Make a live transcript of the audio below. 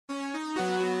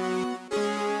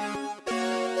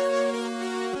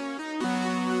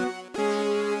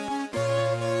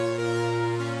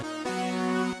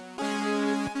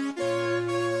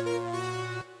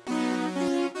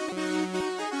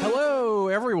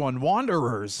everyone,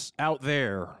 wanderers out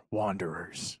there,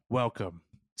 wanderers, welcome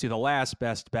to the last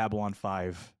best Babylon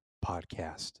 5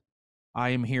 podcast. I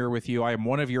am here with you. I am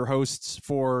one of your hosts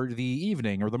for the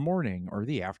evening or the morning or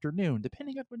the afternoon,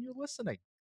 depending on when you're listening.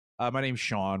 My name's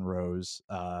Sean Rose,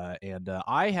 and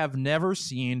I have never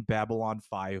seen Babylon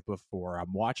 5 before.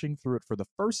 I'm watching through it for the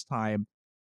first time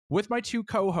with my two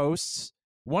co-hosts,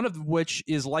 one of which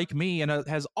is like me and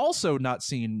has also not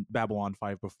seen Babylon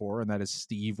 5 before, and that is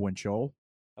Steve Winchell.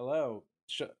 Hello.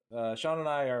 Sean and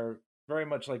I are very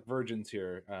much like virgins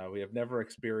here. We have never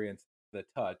experienced the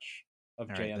touch of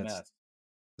JMS.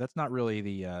 That's not really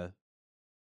the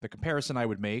comparison I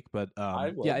would make, but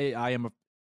I would. yeah, I am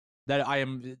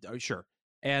sure.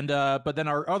 And but then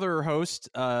our other host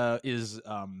is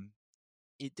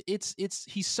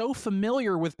he's so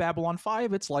familiar with Babylon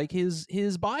 5, it's like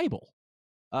his Bible.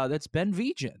 That's Ben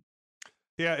Vigen.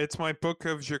 Yeah, it's my book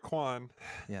of Jaquan.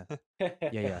 Yeah.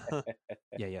 All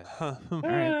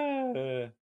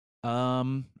right.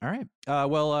 All right.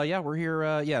 Yeah, we're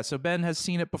here. Yeah, so Ben has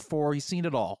seen it before. He's seen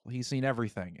it all. He's seen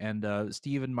everything. And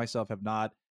Steve and myself have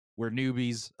not. We're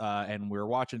newbies, and we're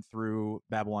watching through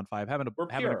Babylon 5, having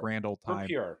a grand old time. We're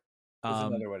pure. That's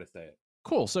another way to say it.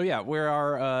 Cool. So yeah,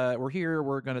 we're here.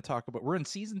 We're going to talk about. We're in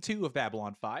season 2 of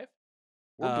Babylon 5.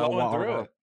 We're blowing through it.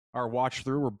 Our watch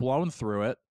through. We're blown through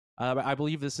it. I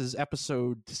believe this is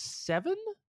episode 7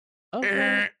 of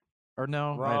or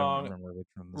no? Wrong. I don't remember which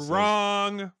one this is.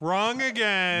 Wrong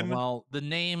again. Well, the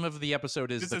name of the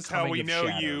episode is This The is how Coming we of know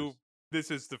Shadows. you.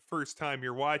 This is the first time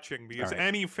you're watching because All right.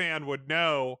 any fan would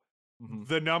know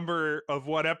the number of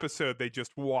what episode they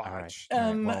just watched. All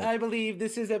right, well, I believe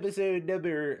this is episode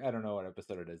number. I don't know what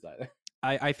episode it is either.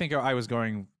 I think I was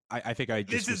going. I think I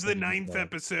just. This was is the thinking 9th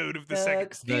episode of the second.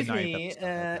 Excuse The ninth me. episode,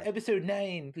 okay. Episode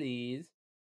 9, please.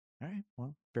 All right.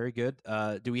 Well, very good.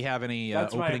 Do we have any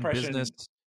That's my opening impression. business?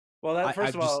 Well,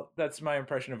 first of all, that's my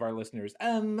impression of our listeners.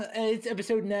 It's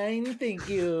episode 9. Thank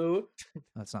you.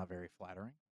 That's not very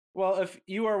flattering. Well, if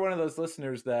you are one of those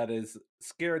listeners that is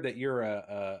scared that you're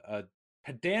a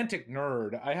pedantic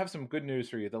nerd, I have some good news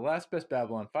for you. The Last Best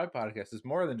Babylon 5 podcast is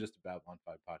more than just a Babylon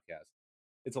 5 podcast.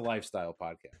 It's a lifestyle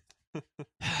podcast.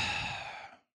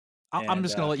 I'm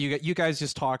just gonna let you guys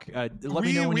just talk. Let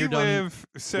me know when you're done with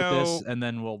this, and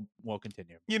then we'll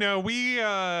continue. You know, we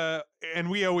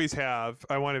always have.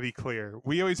 I want to be clear.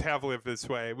 We always have lived this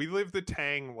way. We live the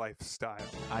Tang lifestyle.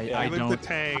 I live don't. the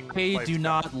Tang I do lifestyle.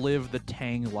 not live the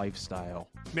Tang lifestyle.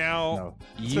 Now, No,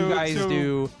 you guys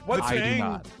do. the I do Tang-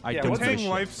 not. I yeah, don't. the give a Tang shit.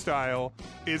 lifestyle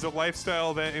is a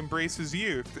lifestyle that embraces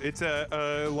youth. It's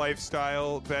a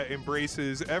lifestyle that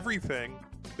embraces everything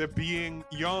that being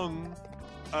young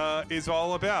is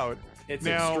all about. It's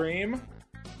Now- extreme.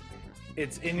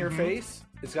 It's in your face.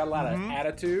 It's got a lot of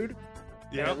attitude.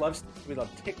 Yeah. And we love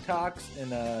TikToks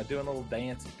and doing a little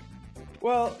dance.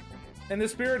 Well, in the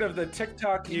spirit of the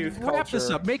TikTok youth Wrap culture, this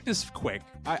up. Make this quick.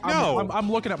 No. I'm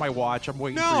looking at my watch. I'm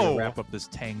waiting for you No. to wrap up this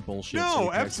Tang bullshit. so No, you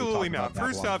guys can absolutely talk not. about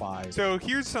First Babylon off, 5. so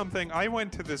here's something. I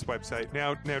went to this website.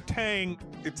 Now Tang,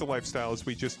 it's a lifestyle, as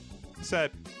we just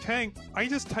said. Tang, I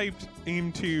just typed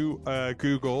into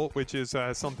Google, which is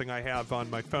something I have on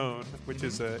my phone, which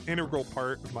is an integral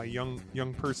part of my young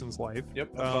person's life. Yep.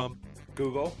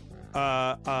 Google.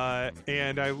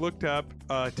 And I looked up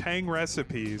Tang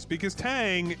recipes because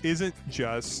Tang isn't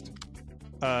just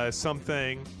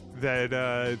something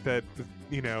that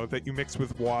you mix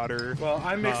with water. Well,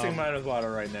 I'm mixing mine with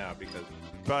water right now because.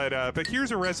 But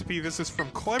here's a recipe. This is from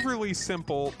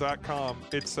cleverlysimple.com.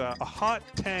 It's a hot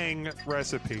Tang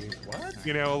recipe. What?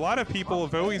 You know, a lot of people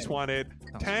have always wanted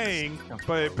Sounds Tang,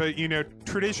 gross. but you know,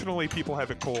 traditionally people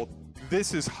have it cold.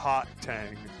 This is hot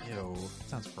Tang. Ew,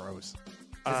 sounds gross.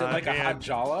 Is it like a hot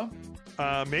jala?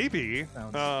 Maybe.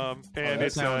 Sounds- And that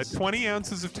it's sounds 20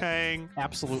 ounces of Tang,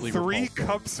 Absolutely. 3 repulsive.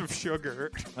 cups of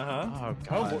sugar, Uh-huh. Oh, Oh,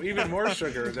 God. well, even more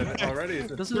sugar than it already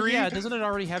is. Doesn't Three- doesn't it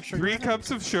already have sugar? 3 in it?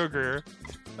 cups of sugar,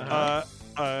 Uh-huh.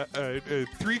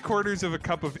 3/4 of a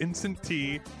cup of instant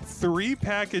tea, 3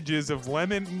 packages of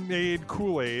lemonade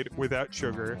Kool-Aid without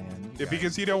sugar, man.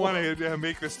 because you don't want to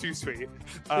make this too sweet.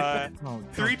 Oh,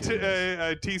 3 don't do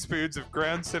this. teaspoons of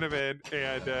ground cinnamon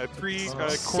and 3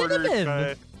 Cinnamon!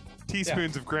 quarters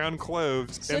teaspoons of ground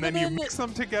cloves, and then you Cinnamon mix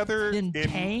them together in in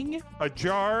Tang? a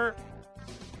jar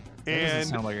That doesn't and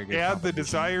sound like a good add the combination.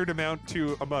 desired amount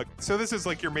to a mug. So this is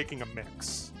like you're making a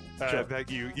mix Sure. that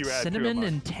you add to a Cinnamon mug.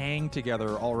 and Tang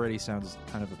together already sounds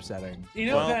kind of upsetting. You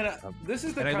know, Well, this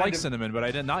is the And I kind like of cinnamon, but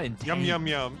I did not in Yum Tang. yum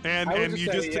yum, and I would you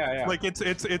just say, just yeah. like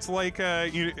it's like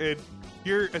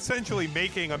you're essentially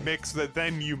making a mix that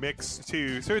then you mix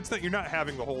too. So it's that you're not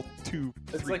having the whole 2-3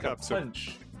 it's like a cups of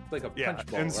punch. like a Yeah, punch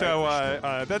bowl. and right?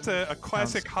 so that's a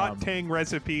classic Sounds, hot tang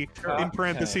recipe. Okay. In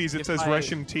parentheses, it If says I-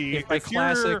 Russian tea. If by you're-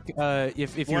 classic,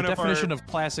 if your one of definition our- of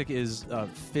classic is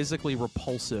physically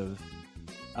repulsive,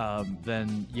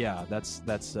 then yeah, that's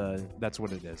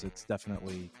what it is. It's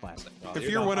definitely classic. Oh, if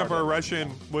you're not one of hard our to-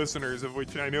 Russian listeners, of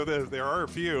which I know that there are a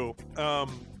few,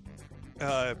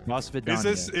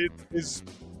 is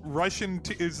Russian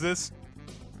tea? Is this?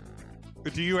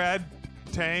 Do you add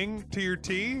tang to your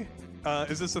tea?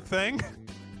 Is this a thing?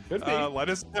 Could be. Let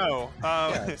us know.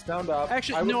 Yeah, sound off.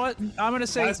 Actually, you know what? I'm gonna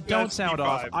say Last don't best sound P5.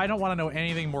 off. I don't want to know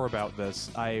anything more about this.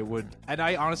 I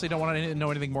honestly don't want to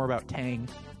know anything more about Tang.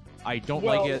 I don't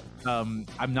Well, like it.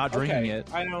 I'm not drinking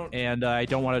it, I don't. and I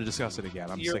don't want to discuss it again.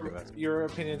 I'm sick of it. Your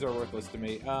opinions are worthless to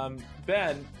me.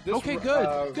 Ben, this Okay,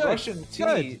 good, good, Russian tea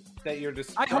good. that you're I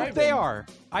describing. hope they are.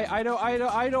 I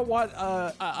don't want.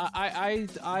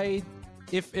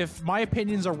 If my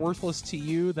opinions are worthless to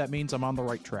you, that means I'm on the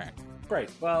right track. Great.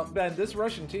 Well, Ben, this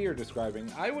Russian tea you're describing,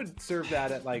 I would serve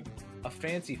that at like a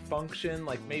fancy function,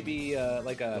 like maybe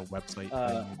like The a website.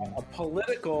 a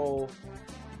political,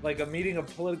 like a meeting of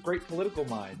great political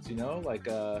minds. You know, like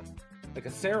a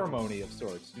ceremony of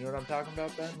sorts. You know what I'm talking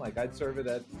about, Ben? Like I'd serve it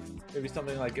at maybe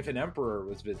something like if an emperor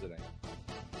was visiting.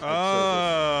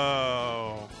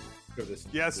 Oh, Serve this-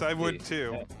 yes, this I tea. would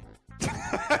too.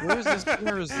 Where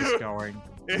is this going?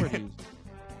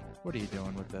 What are you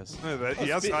doing with this?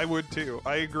 Yes, I would too.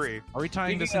 I agree. Are we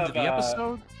tying this Speaking into of, the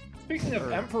episode? Speaking of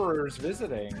Or- emperors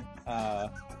visiting, I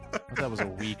thought that was a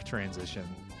weak transition.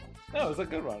 no, it was a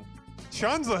good one.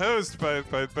 Sean's the host,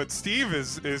 but Steve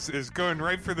is going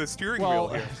right for the steering Well,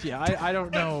 wheel here. yeah, I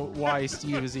don't know why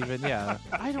Steve is even. Yeah,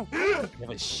 I don't give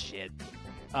a shit.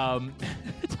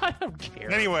 I don't care.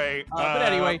 Anyway, but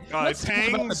anyway, let's talk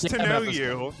about Tangs the to damn know episode.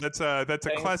 you. That's a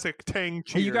Tangs. classic Tang Hey,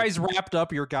 cheer. you guys wrapped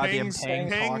up your goddamn Tangs- Tang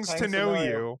Tangs talks. to know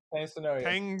you. Thanks to know you.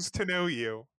 Tangs to know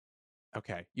you.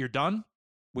 Okay, you're done.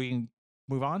 We can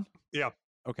move on. Yeah.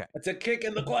 Okay. It's a kick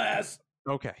in the glass.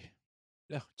 Okay.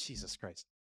 Oh, Jesus Christ.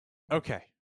 Okay.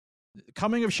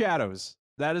 Coming of Shadows.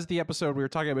 That is the episode we were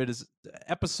talking about. It is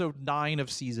episode 9 of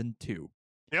season 2.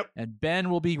 Yep. And Ben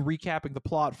will be recapping the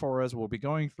plot for us. We'll be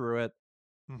going through it.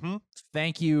 Mm-hmm.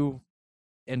 Thank you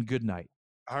and good night.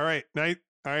 All right, night.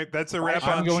 All right, that's a wrap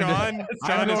I'm on going to- Sean. I'm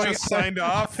Sean has going- just signed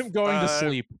off. I'm going to Uh,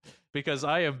 sleep because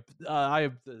I am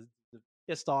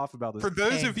pissed off about this. For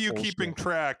those Tang of you bullshit. keeping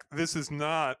track, this is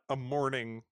not a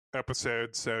morning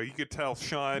episode, so you could tell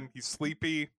Sean he's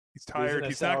sleepy, he's tired, a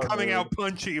he's not sour coming mood. out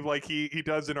punchy like he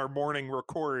does in our morning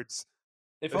records,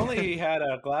 If only he had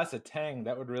a glass of Tang,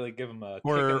 that would really give him a kick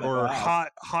in or the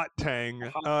glass. hot tang. A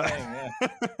hot Tang,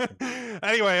 yeah.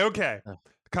 Anyway, okay. Oh.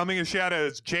 Coming of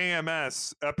Shadows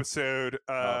JMS episode.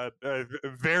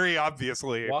 Very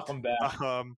obviously. Welcome back.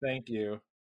 Um, Thank you.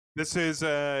 This is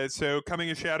so Coming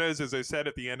of Shadows, as I said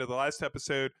at the end of the last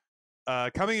episode.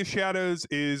 Coming of Shadows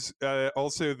is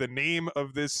also the name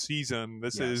of this season.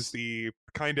 This Yes. is the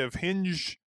kind of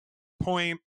hinge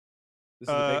point This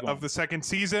is the big one. of the second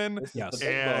season. This is Yes. the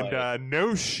big boy. And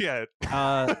no shit.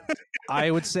 I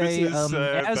would say, This is,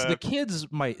 as the the-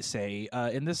 kids might say,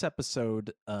 in this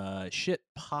episode, shit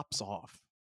pops off.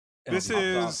 This pops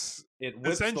off. is It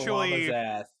whips essentially- the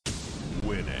llama's ass.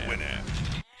 Winamp.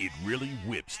 It really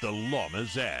whips the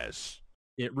llama's ass.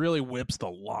 It really whips the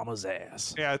llama's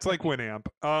ass. yeah, it's like Winamp.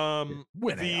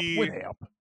 Winamp.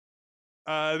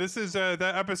 This is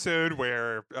the episode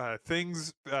where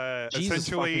things Jesus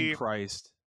essentially fucking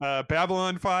Christ.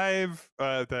 Babylon 5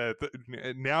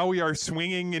 now we are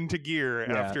swinging into gear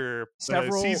Yeah. after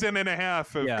Several- a season and a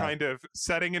half of Yeah. kind of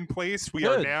setting in place. We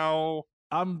are Good. now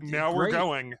we're Great.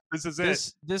 going. This is it.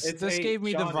 This It's this a- gave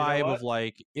me Sean, the you know vibe what? of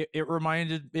like it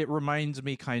reminds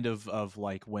me kind of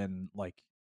like when like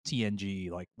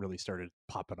TNG like really started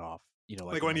popping off. You know,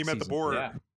 Like when you met the season- Borg,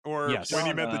 Yeah. or Yes. when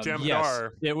you met the Yes.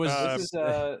 Jem'Hadar. It was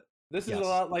This is yes. a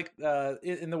lot like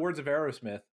in the words of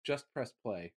Aerosmith, just press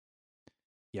play.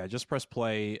 yeah, just press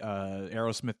play.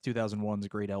 Aerosmith 2001's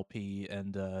great LP,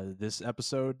 and this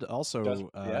episode also Just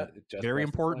very press play.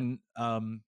 important.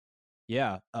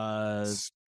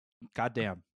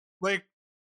 Goddamn. Like,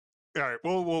 all right,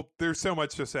 well, there's so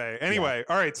much to say. Anyway,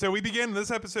 all right, so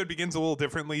this episode begins a little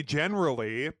differently.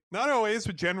 Generally, not always,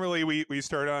 but generally, we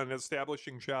start on an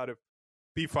establishing shot of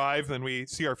B5, then we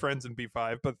see our friends in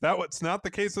B5. But that's not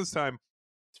the case this time.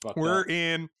 It's fucked We're up.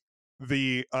 in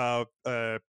the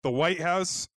White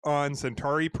House on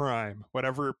Centauri Prime,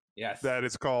 whatever Yes. that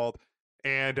is called,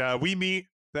 and we meet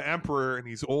the Emperor, and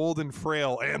he's old and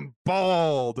frail and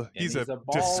bald. He's a bald-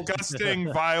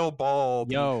 disgusting, vile bald.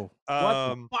 Yo,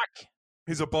 Um, what the fuck?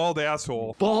 He's a bald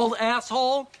asshole. Bald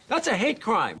asshole? That's a hate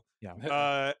crime. Yeah.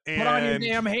 And Put on your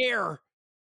damn hair.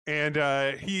 and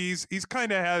he's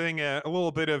kind of having a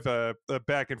little bit of a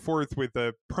back and forth with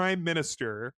the prime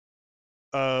minister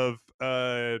of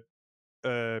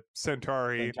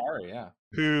Centauri, yeah.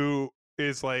 who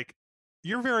is like,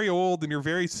 you're very old and you're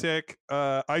very sick.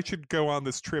 I should go on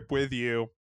this trip with you.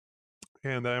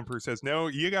 And the emperor says, no,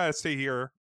 you gotta stay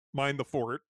here, mind the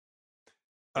fort.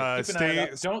 Keep an eye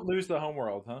out. Don't lose the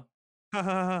homeworld, huh?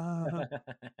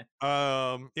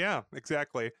 Yeah,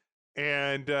 exactly.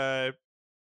 And the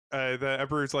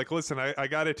emperor's like, listen, I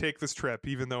gotta take this trip,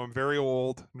 even though I'm very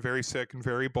old and very sick and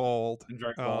very bald. I'm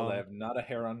very bald. I have not a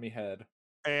hair on me head.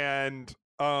 And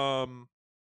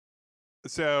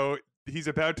so he's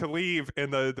about to leave,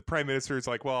 and the prime minister is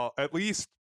like, well, at least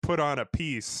put on a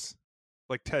piece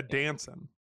like Ted Danson.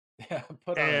 Yeah,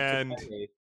 put on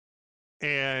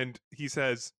and he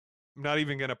says, I'm not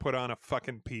even gonna put on a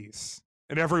fucking piece.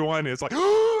 And everyone is like,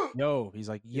 yo. He's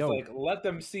like, let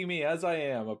them see me as I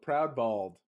am, a proud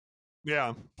bald.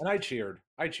 Yeah. And I cheered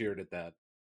at that.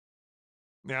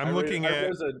 Yeah, I'm looking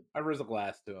at I rose a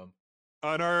glass to him.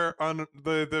 On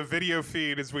the video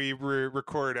feed as we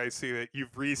record. I see that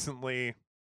you've recently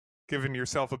given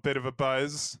yourself a bit of a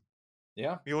buzz.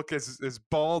 Yeah, you look as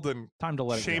bald and time to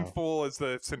let shameful as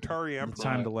the Centauri Emperor.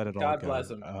 Time to let it all God go.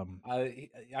 bless him.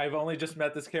 I've only just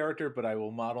met this character, but I will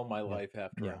model my life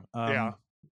after him. Yeah.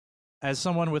 As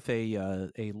someone with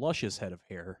a luscious head of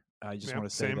hair, I just want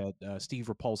to say same. that Steve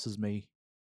repulses me.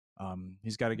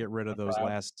 He's got to get rid of those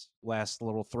last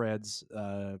little threads,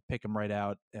 pick them right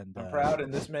out. And I'm proud,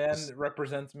 and this man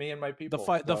represents me and my people.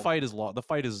 The fight is long.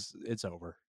 It's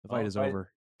over. The fight is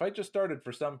over. Fight just started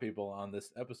for some people on this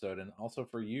episode, and also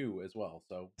for you as well.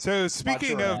 So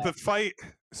speaking of the fight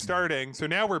starting, so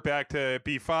now we're back to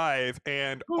B5,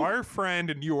 and our friend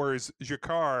and yours,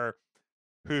 Jakar,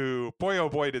 who, boy oh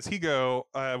boy, does he go!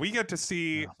 We get to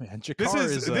see. Oh, man,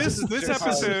 Jakar this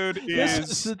episode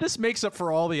is this makes up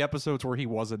for all the episodes where he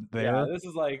wasn't there. Yeah, this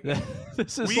is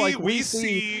like we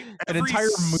see an entire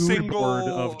mood board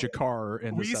of Jakar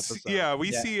in this episode.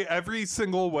 We see every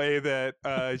single way that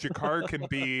Jakar can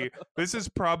be. This is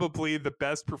probably the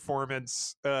best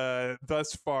performance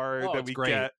thus far that we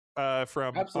get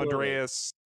from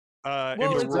Andreas.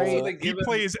 He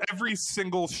plays every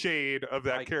single shade of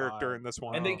that character in this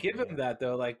one, and they give him that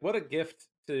though. Like, what a gift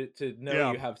to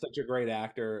know you have such a great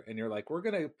actor, and you're like, we're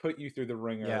gonna put you through the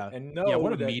ringer, and know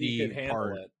what a that meaty he can handle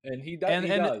part. it, and he does. And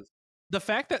he does. The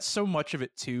fact that so much of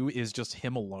it too is just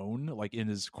him alone, like in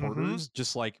his quarters,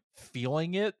 just like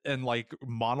feeling it and like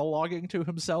monologuing to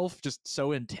himself, just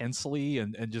so intensely,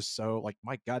 and just so like,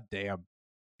 my goddamn.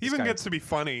 He even gets to be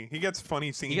funny. He gets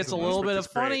funny scenes. He gets a little bit of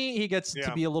funny. He gets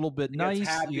to be a little bit nice.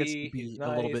 He gets to be a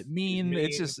little bit mean.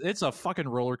 It's a fucking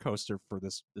roller coaster for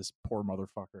this poor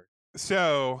motherfucker.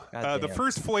 So the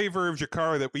first flavor of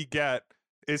Jakar that we get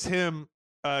is him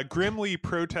grimly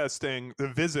protesting the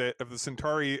visit of the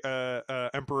Centauri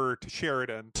Emperor to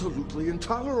Sheridan. Absolutely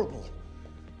intolerable.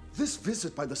 This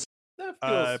visit by the that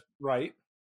feels right.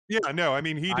 Yeah, no, I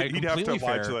mean he'd have to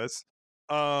oblige this.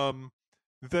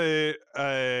 The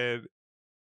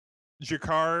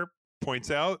Jakar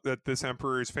points out that this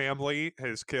emperor's family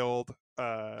has killed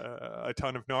a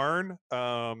ton of Narn,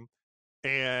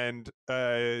 and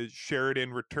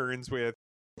Sheridan returns with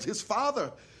his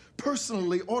father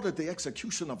personally ordered the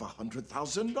execution of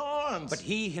 100,000 Narns, but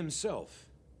he himself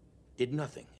did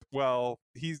nothing. Well,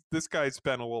 this guy's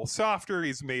been a little softer.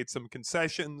 He's made some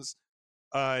concessions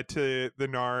to the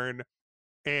Narn,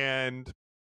 and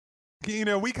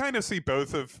we kind of see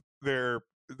both of their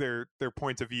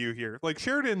points of view here. Like,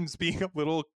 Sheridan's being a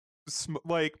little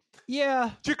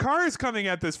Jakar is coming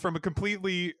at this from a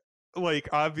completely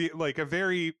obvious, a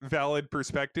very valid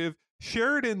perspective.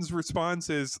 Sheridan's response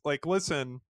is like,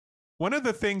 listen, one of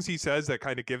the things he says that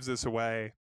kind of gives this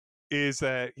away is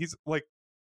that he's like,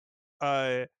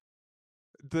 the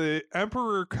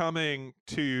Emperor coming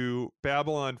to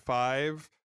Babylon 5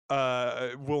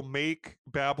 will make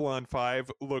Babylon 5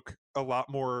 look a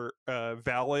lot more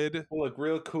valid. Will look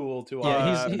real cool to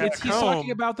he's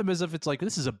talking about them as if it's like,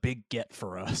 this is a big get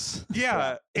for us.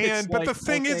 Yeah, but the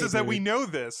thing is that we know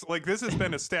this. Like, this has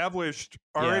been established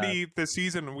already this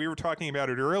season, and we were talking about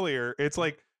it earlier. It's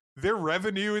like their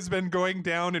revenue has been going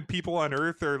down, and people on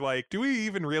Earth are like, do we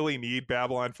even really need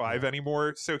Babylon 5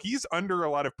 anymore? So he's under a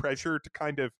lot of pressure to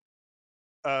kind of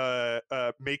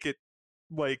make it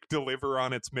deliver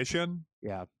on its mission.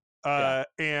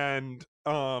 And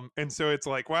so it's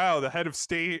like, wow, the head of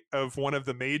state of one of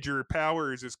the major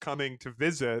powers is coming to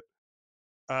visit.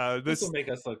 This will make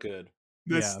us look good.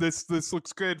 This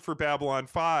looks good for Babylon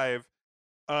 5.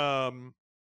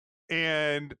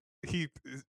 And he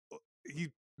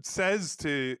says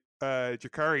to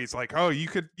Jakari's like, oh, you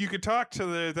could talk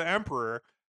to the Emperor,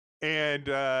 and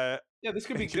this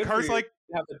could be and good for Jakari's you like,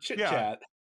 to have a chit yeah. chat.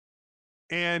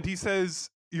 And he says,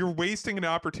 you're wasting an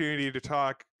opportunity to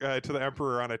talk to the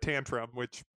Emperor on a tantrum,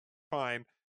 which, fine.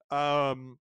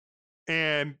 And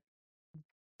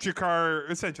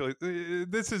Jakar, essentially,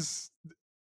 this is,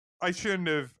 I shouldn't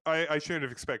have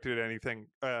expected anything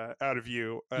out of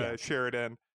you,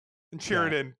 Sheridan. And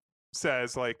Sheridan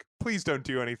says, like, please don't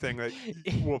do anything that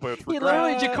we'll both He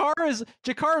regret. literally,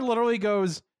 Jakar literally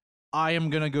goes, I am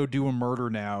going to go do a murder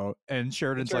now. And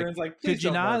Sheridan's like, please could you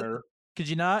don't not? murder. Could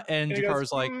you not? And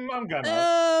Jakar's like, I'm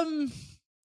gonna.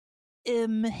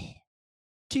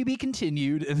 To be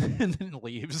continued, and then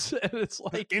leaves. And it's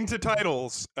like into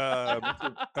titles,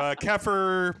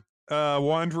 Kefir,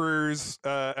 Wanderers,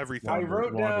 everything. I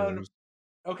wrote down.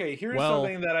 Okay, here's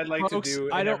something that I'd like to do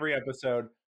in every episode.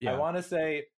 I want to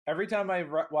say every time I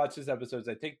watch these episodes,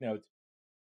 I take notes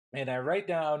and I write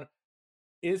down,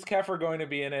 is Kefir going to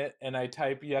be in it? And I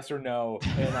type yes or no,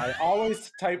 and I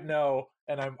always type no,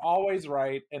 and I'm always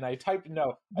right, and I typed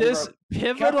no. This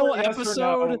pivotal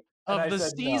episode of the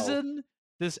season. No.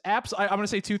 I'm going to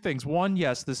say two things. One,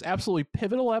 yes, this absolutely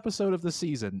pivotal episode of the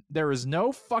season. There is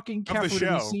no fucking Kefir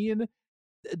to be seen.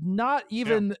 Not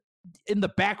even in the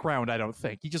background, I don't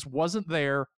think. He just wasn't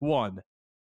there. One.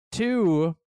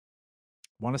 Two,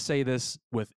 I want to say this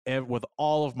with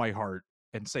all of my heart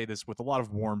and say this with a lot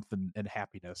of warmth and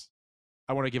happiness.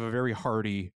 I want to give a very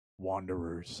hearty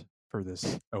Wanderers for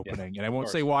this opening. And I won't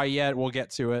say why yet. We'll get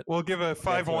to it. We'll give a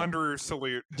 5 Wanderers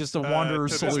salute. Just a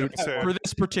Wanderers salute for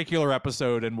this particular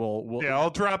episode, and we'll I'll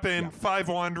drop in 5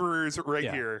 Wanderers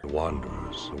right here.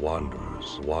 Wanderers,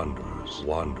 Wanderers, Wanderers,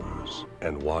 Wanderers,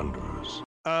 and Wanderers.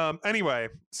 Anyway,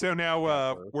 so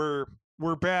now we're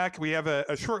back. We have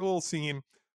a short little scene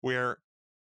where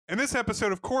in this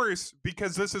episode, of course,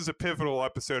 because this is a pivotal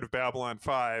episode of Babylon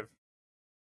 5,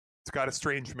 it's got a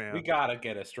strange man. We gotta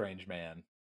get a strange man.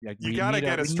 Yeah, you gotta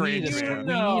get a strange man.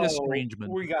 We need a strange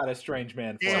man. We got a strange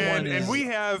man. And we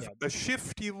have a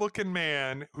shifty-looking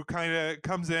man who kind of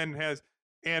comes in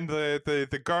and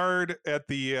the guard at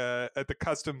the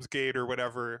customs gate or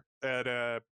whatever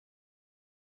at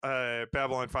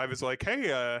Babylon 5 is like,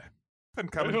 hey, been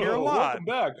coming here a lot. Welcome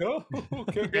back, huh?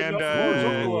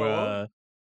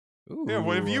 Yeah,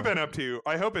 what have you been up to?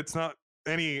 I hope it's not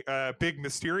any big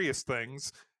mysterious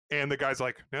things. And the guy's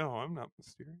like, no, I'm not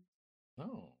mysterious.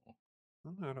 Oh,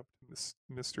 I'm not up to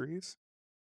mysteries.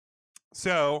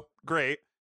 So great.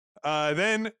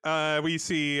 Then we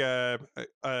see we have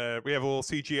a little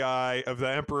CGI of the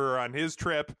Emperor on his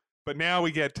trip, but now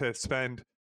we get to spend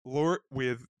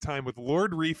time with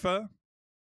Lord Rifa.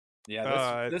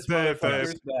 Yeah, this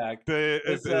motherfucker's back.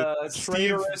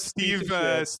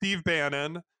 Steve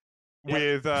Bannon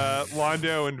with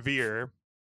Londo and Veer.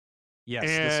 Yes,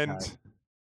 and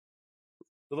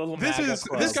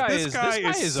this guy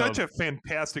is such a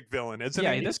fantastic villain, isn't he?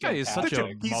 Yeah, this guy is such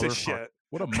a piece of shit.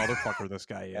 What a motherfucker this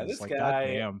guy is. Yeah, this like,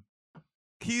 guy, goddamn.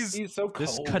 He's so cold.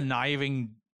 This conniving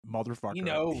motherfucker. You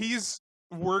know, he's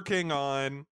working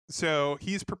on. So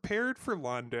he's prepared for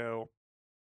Londo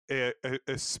a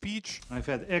speech. I've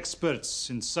had experts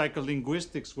in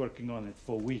psycholinguistics working on it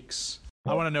for weeks.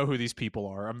 I want to know who these people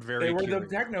are. I'm very They were curious.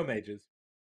 the techno mages.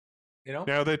 You know?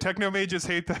 No, the techno mages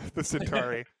hate the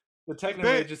Centauri. The techno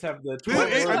mages have the...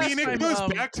 it goes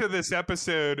back to this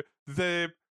episode.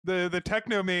 The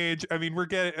techno mage, I mean, we're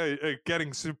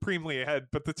getting supremely ahead,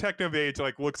 but the techno mage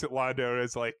like looks at Londo and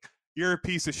is like, you're a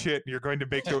piece of shit and you're going to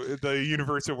make the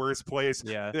universe a worse place.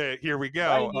 Yeah. Here we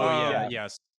go.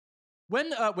 Yes. When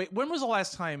was the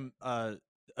last time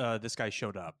this guy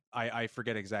showed up? I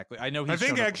forget exactly. I know I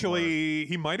think actually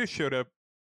he might have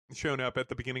shown up at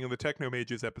the beginning of the Techno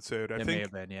Mages episode. I think may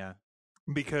have been, yeah.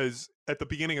 Because at the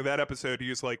beginning of that episode he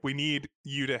was like, we need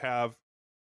you to have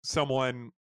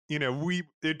someone,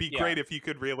 it'd be great if you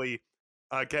could really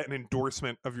get an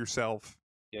endorsement of yourself.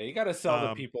 Yeah, you got to sell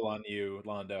the people on you,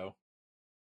 Londo.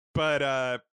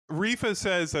 But Rifa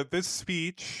says that this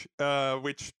speech,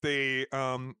 which they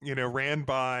ran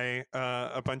by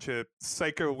a bunch of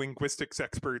psycholinguistics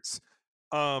experts,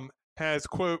 has,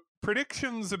 quote,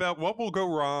 predictions about what will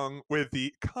go wrong with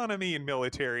the economy and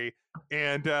military,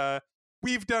 and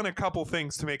we've done a couple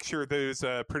things to make sure those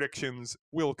predictions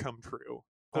will come true.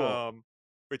 Cool.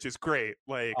 Which is great.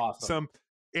 Like awesome.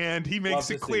 And he makes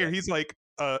it clear. He's like,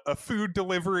 a food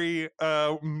delivery,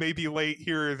 maybe late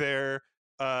here or there,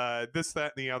 this,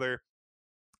 that, and the other.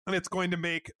 And it's going to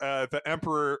make the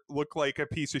Emperor look like a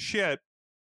piece of shit.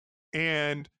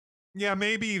 And yeah,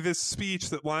 maybe this speech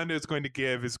that Lando is going to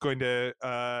give is going to,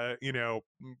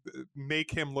 make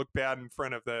him look bad in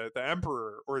front of the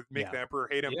emperor, or make the emperor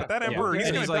hate him. Yeah. But that Yeah. emperor, he's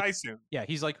And going he's to like- die soon. Yeah,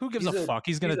 he's like, who gives He's a fuck?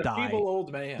 He's gonna a die. feeble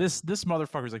old man. This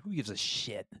motherfucker's like, who gives a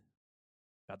shit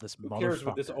about this Who motherfucker? cares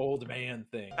with this old man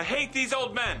thing? I hate these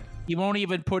old men. He won't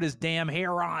even put his damn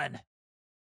hair on.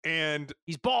 And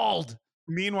He's bald.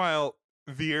 meanwhile,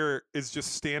 Veer is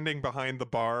just standing behind the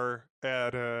bar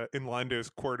at in Lando's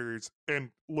quarters and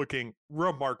looking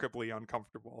remarkably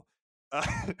uncomfortable.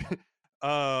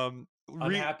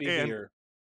 Unhappy Veer.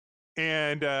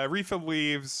 And Rifa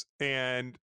leaves,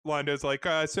 and Lando's like,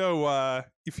 so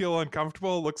you feel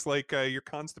uncomfortable? Looks like you're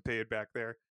constipated back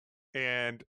there.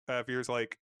 And Veer's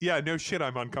like, yeah, no shit,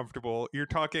 I'm uncomfortable. You're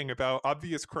talking about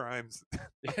obvious crimes.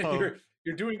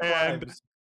 You're doing crimes.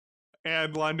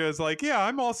 And Lando's like, yeah,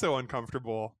 I'm also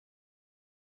uncomfortable.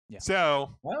 Yeah.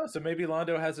 So, So maybe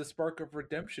Lando has a spark of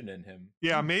redemption in him.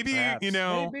 yeah, maybe,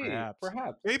 Perhaps.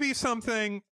 Perhaps. maybe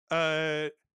something,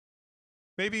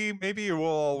 maybe it will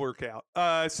all work out.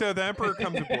 So the Emperor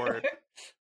comes aboard.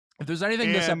 If there's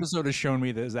anything this And- episode has shown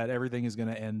me, is that everything is going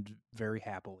to end very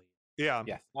happily. Yeah.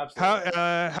 Yes, absolutely.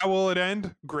 How will it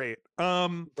end? Great.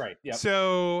 Right. Yeah.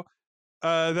 So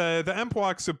the Emp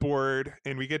walks aboard,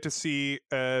 and we get to see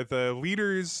the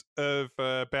leaders of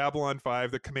Babylon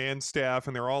 5, the command staff,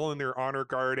 and they're all in their honor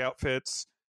guard outfits,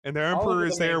 and the Emperor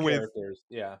is there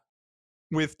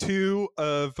with two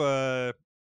of the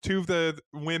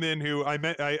women who I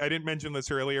didn't mention this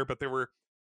earlier, but there were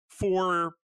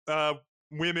 4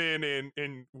 women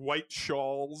in white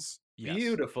shawls. Yes.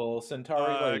 Beautiful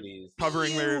Centauri ladies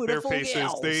covering their Beautiful faces.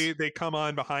 gals. They come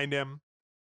on behind him,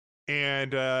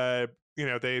 and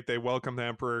they welcome the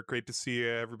Emperor. Great to see you.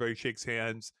 Everybody shakes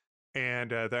hands, and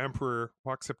the Emperor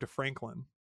walks up to Franklin.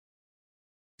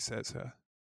 He says,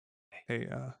 "Hey,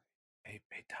 Doc.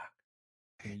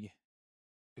 Can you-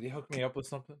 Could you hook me up with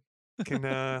something?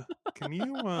 can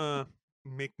you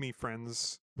make me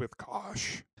friends with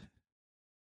Kosh?"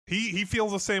 He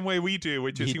feels the same way we do,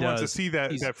 which is he wants to does. see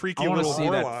that freaky I want to little see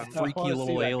that Orlon. freaky wanna see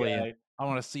little that alien. guy. I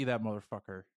want to see that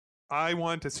motherfucker. I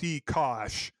want to see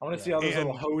Kosh. I want to see all those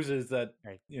little And- hoses that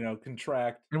Right.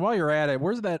 contract. And while you're at it,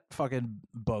 where's that fucking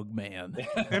bug man?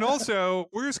 And also,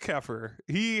 where's Kefir?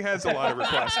 He has a lot of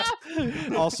requests.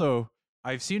 Also,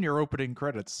 I've seen your opening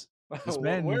credits. This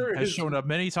man Where has is- shown up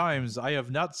many times. I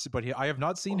have not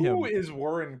seen him. Who is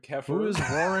Warren Keffer? Who is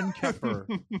Warren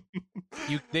Keffer?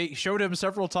 They showed him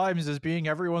several times as being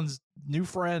everyone's new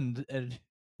friend, and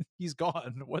he's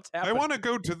gone. What's I happening? want to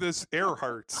go to this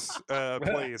Earhart's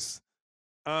place.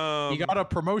 He got a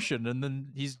promotion, and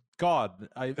then he's gone.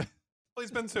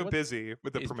 He's been so What? busy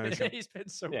with the He's been- promotion. he's been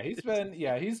so.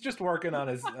 he's just working on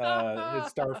his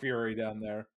Star Fury down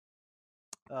there.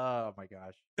 Oh my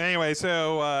gosh. Anyway,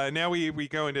 so now we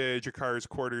go into Jakar's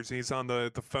quarters. He's on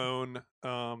the phone,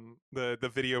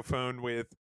 the video phone with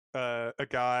a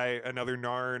guy, another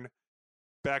Narn,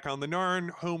 back on the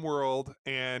Narn homeworld,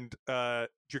 and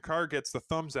Jakar gets the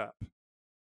thumbs up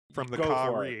from the Go for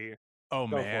Kari. Oh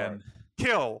Go for man.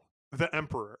 Kill the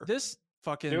Emperor. This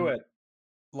fucking Do it.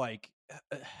 like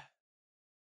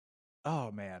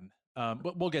oh man.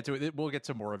 But we'll get to it. We'll get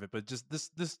to more of it. But just this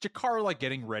Jakar like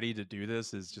getting ready to do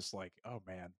this is just like, oh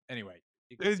man. Anyway,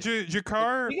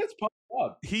 Jakar, He gets pumped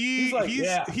up. he's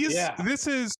this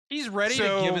is he's ready to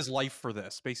So- give his life for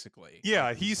this, basically.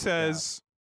 yeah. He says,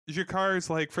 Jakar's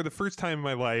like, for the first time in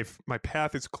my life, my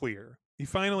path is clear. He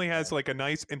finally has like a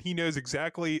nice, and he knows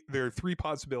exactly there are 3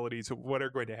 possibilities of what are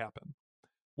going to happen.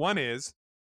 One is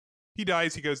he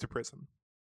dies, he goes to prison.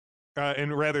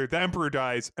 And rather, the Emperor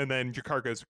dies, and then Jakar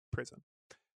goes to prison.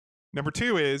 Number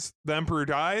 2 is the Emperor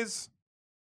dies,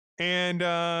 and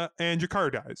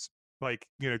Jakar dies. Like,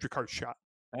 Jakar's shot.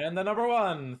 And the number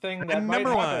 1 thing that And might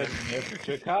number happen if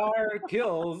Jakar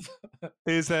kills.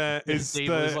 Is Dave- it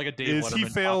was like a Dave is he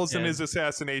Letterman fails top in 10. his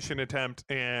assassination attempt,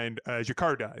 and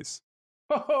Jakar dies.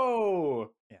 Oh,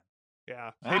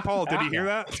 Yeah. Hey, Paul, did you hear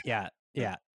that?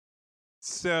 Yeah.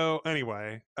 So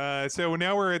anyway, so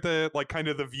now we're at the like kind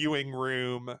of the viewing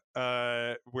room,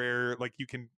 where like you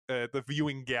can the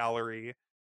viewing gallery.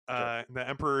 And the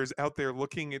Emperor's out there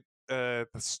looking at the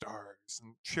stars,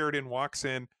 and Sheridan walks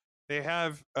in. They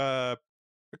have a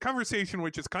conversation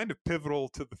which is kind of pivotal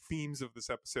to the themes of this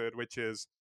episode, which is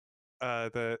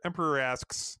the Emperor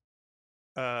asks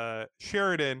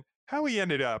Sheridan how he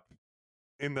ended up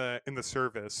in the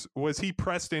service. Was he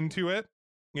pressed into it,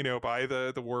 by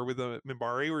the war with the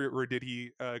Minbari, or did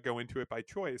he go into it by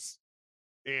choice?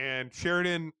 And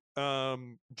Sheridan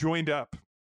joined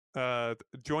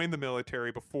the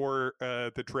military before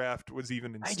the draft was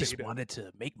even I instated. just wanted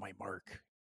to make my mark.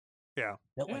 Yeah.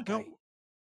 Felt like No, I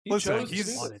He Listen, chose to he's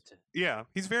do this. wanted to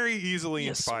he's very easily be a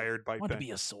inspired by wanted to things.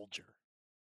 be a soldier.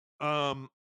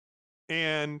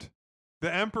 And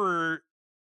the Emperor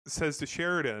says to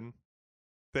Sheridan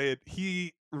that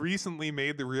he recently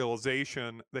made the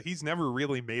realization that he's never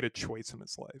really made a choice in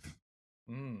his life.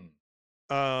 Mm.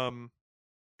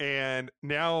 And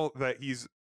now that he's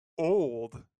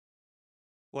old,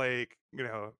 like,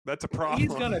 that's a problem.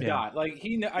 He's gonna Yeah. die. Like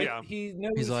he knows.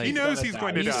 He's like- He knows he's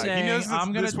going to He's die. saying, He knows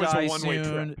I'm gonna this was die a one-way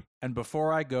soon, trip. and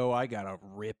before I go, I gotta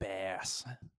rip ass.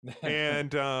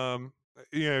 And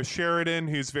Sheridan,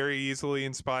 who's very easily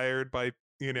inspired by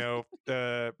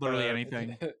Literally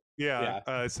anything.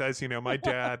 says, my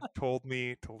dad told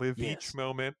me to live Yes. each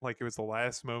moment like it was the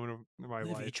last moment of my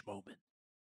Live life. each moment.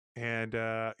 And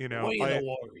Way of the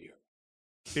warrior.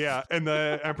 yeah, and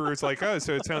the Emperor's like, oh,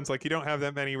 so it sounds like you don't have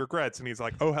that many regrets. And he's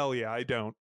like, oh, hell yeah, I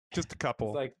don't. Just a couple.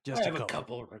 It's like Just I a have a couple.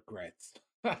 couple of regrets.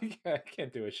 I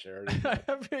can't do a Sheridan. I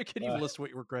can't even list what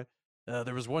you regret.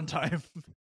 There was one time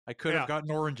I could have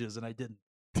gotten oranges and I didn't.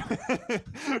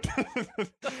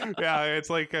 Yeah, it's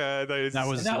like That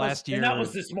was last year. And that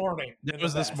was this morning. That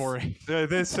was this morning.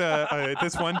 this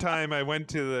one time I went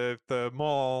to the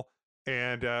mall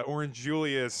and Orange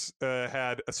Julius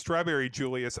had a Strawberry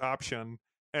Julius option,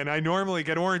 and I normally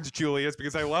get Orange Julius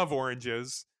because I love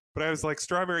oranges. But I was like,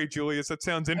 Strawberry Julius, that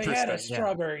sounds interesting. I had a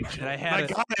strawberry. And I And had I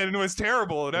it. got it, and it was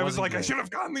terrible. And I was Wasn't like, I good. should have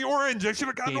gotten the orange. I should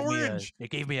have gotten orange. It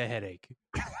gave me a headache.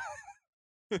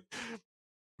 Who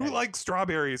likes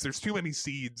strawberries? There's too many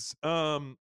seeds.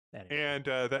 Anyway. And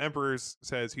the Emperor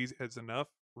says he has enough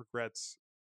regrets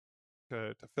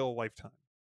to fill a lifetime,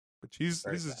 which he's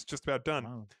just about done.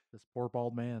 Wow, this poor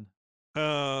bald man.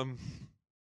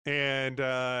 And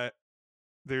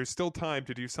there's still time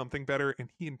to do something better, and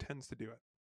he intends to do it.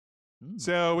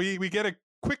 So we get a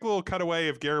quick little cutaway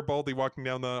of Garibaldi walking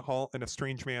down the hall and a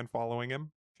strange man following him,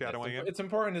 shadowing him. It's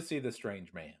important to see the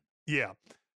strange man. Yeah.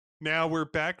 Now we're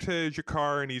back to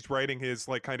Jakar, and he's writing his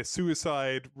like kind of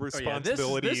suicide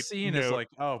responsibility. This scene is like,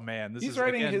 oh man, He's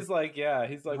writing again, his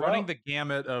he's like running the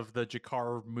gamut of the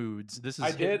Jakar moods. This is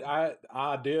I did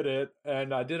it,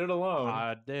 and I did it alone.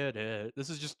 I did it. This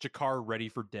is just Jakar ready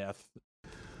for death.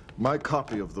 My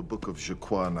copy of the Book of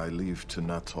Jaquan I leave to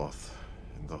Natoth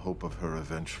in the hope of her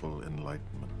eventual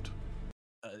enlightenment.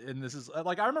 And this is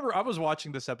like, I remember I was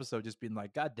watching this episode just being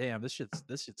like, God damn, this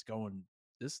shit's going.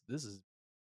 This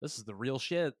is the real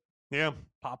shit. Yeah,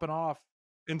 popping off.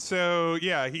 And so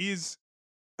he's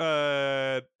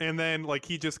and then like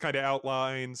he just kind of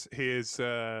outlines his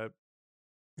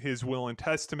will and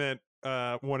testament.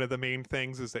 One of the main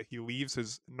things is that he leaves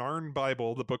his Narn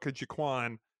Bible, the Book of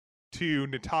Jaquan, to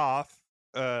Natoth,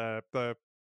 the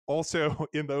also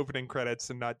in the opening credits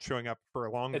and not showing up for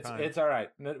a long time. It's all right.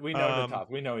 We know Natoth.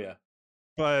 We know you.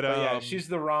 But yeah, she's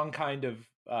the wrong kind of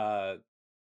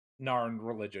Narn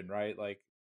religion, right? Like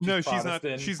no, she's not.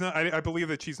 She's not. I believe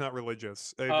that she's not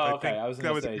religious. Okay. I was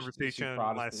that was a conversation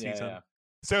last season. Yeah.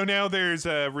 So now there's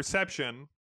a reception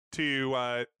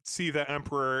to see the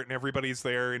Emperor, and everybody's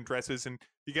there in dresses, and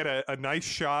you get a nice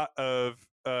shot of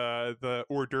the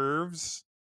hors d'oeuvres.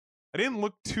 I didn't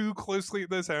look too closely at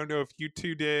this. I don't know if you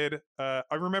two did. I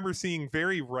remember seeing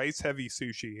very rice-heavy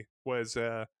sushi was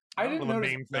I one didn't of the notice.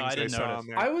 main No, I things I didn't saw notice. on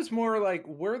there. I was more like,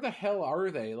 where the hell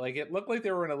are they? Like, it looked like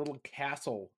they were in a little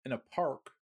castle in a park.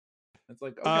 It's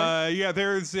like, okay. Yeah,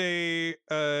 there's a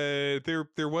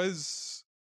there was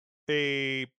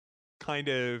a kind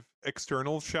of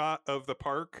external shot of the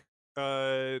park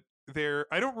there.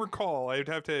 I don't recall. I'd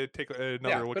have to take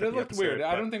another look but at it the looked episode, weird.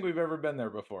 I but don't think we've ever been there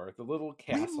before. The little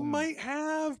castle. we might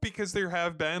have, because there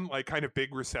have been like kind of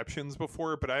big receptions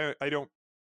before, but I don't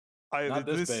Not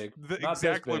this big. the Not this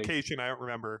exact big. location I don't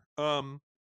remember.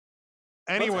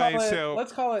 Anyway,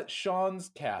 let's call it Sean's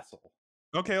castle.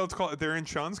 okay, let's call it. They're in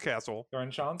Sean's castle. They're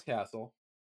in Sean's castle.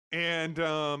 And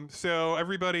so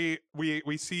everybody,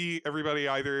 we see everybody,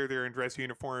 either they're in dress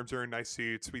uniforms or in nice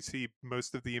suits. We see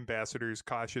most of the ambassadors.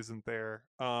 Kosh isn't there.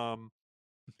 And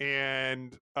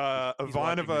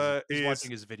Ivanova he's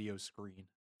watching his video screen.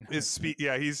 he's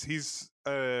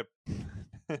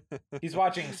He's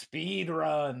watching speed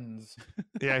runs.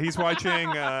 yeah, he's watching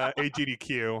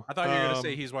AGDQ. I thought you were gonna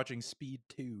say he's watching Speed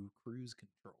 2 Cruise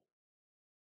Control.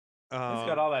 He's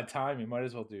got all that time. He might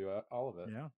as well do all of it.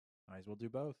 Yeah, might as well do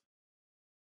both.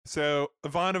 So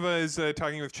Ivanova is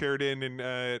talking with Sheridan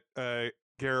and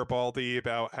Garibaldi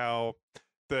about how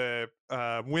the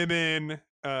women,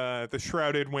 the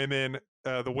shrouded women,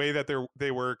 the way that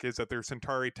they work is that they're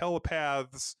Centauri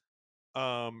telepaths.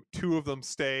 Two of them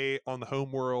stay on the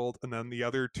home world, and then the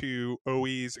other two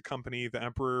always accompany the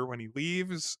Emperor when he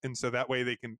leaves, and so that way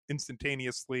they can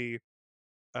instantaneously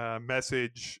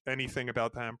message anything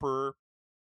about the Emperor.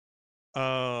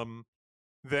 Then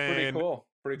Pretty cool.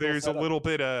 there's setup. a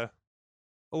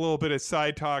little bit of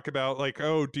side talk about like,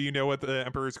 oh, do you know what the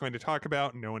Emperor is going to talk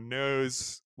about? No one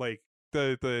knows. Like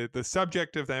the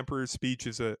subject of the Emperor's speech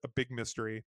is a big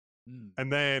mystery.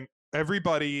 And then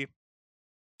everybody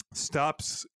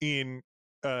stops in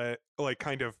like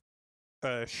kind of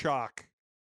shock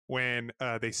when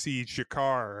they see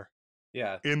Jakar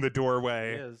in the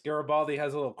doorway. Garibaldi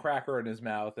has a little cracker in his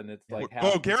mouth, and it's like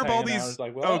Garibaldi's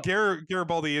like,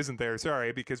 Garibaldi isn't there.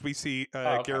 Sorry, because we see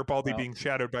Garibaldi being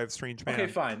shadowed by the strange man. Okay,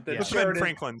 fine. Then Ben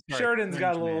Franklin. Sorry. Sheridan's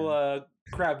got a little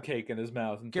crab cake in his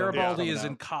mouth. And Garibaldi is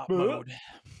in cop mode.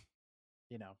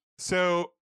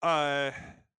 So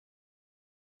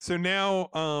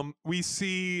now we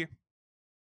see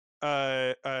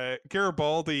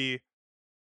Garibaldi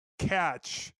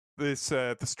catch this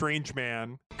the strange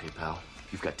man. Okay, pal.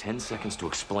 You've got 10 seconds to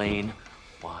explain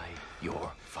why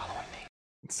you're following me.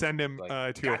 Send him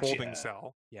to a holding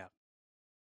cell. Yeah.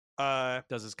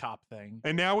 Does his cop thing.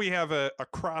 And now we have a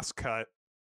cross cut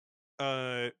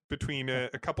between a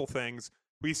couple things.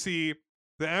 We see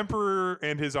the Emperor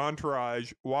and his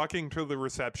entourage walking to the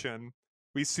reception.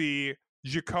 We see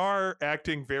Jakar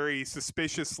acting very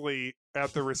suspiciously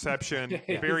at the reception,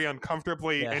 very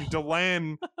uncomfortably, and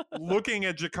Delenn looking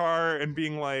at Jakar and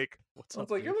being like, "What's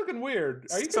up? Like, you're looking weird.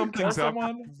 Are you something's kill up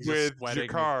someone?" with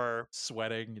Jakar,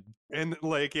 sweating, and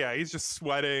like, yeah, he's just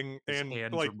sweating, and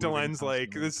like Delenn's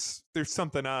like, there's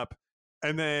something up,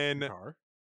 and then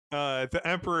the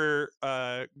Emperor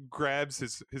grabs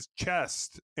his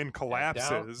chest and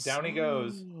collapses. Down he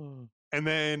goes. And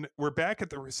then we're back at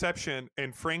the reception,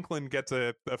 and Franklin gets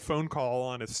a phone call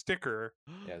on a sticker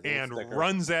and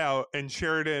runs out, and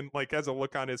Sheridan like has a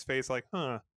look on his face like,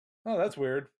 huh. Oh, that's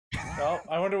weird. Well,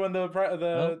 I wonder when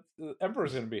the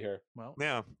Emperor's going to be here. Well,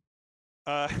 yeah.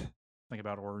 Think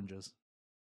about oranges.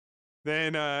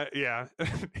 Then, yeah.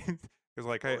 It's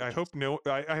like, I hope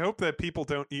that people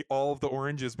don't eat all of the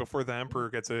oranges before the Emperor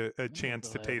gets a chance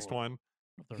to taste one.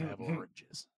 They'll have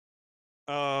oranges.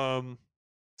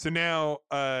 So now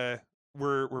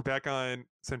we're back on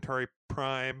Centauri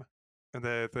Prime, and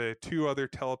the two other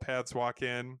telepaths walk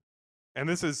in, and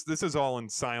this is all in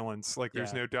silence. Like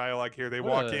there's no dialogue here. They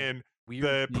walk in.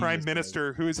 The Prime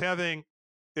Minister, who is having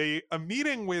a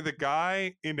meeting with a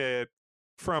guy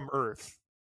from Earth,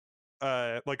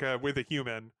 with a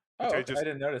human. Oh, I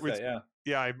didn't notice that. Yeah.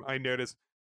 Yeah, I noticed.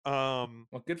 Well,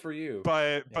 good for you.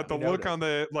 But the look on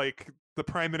the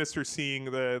Prime Minister seeing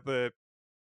the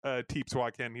Teeps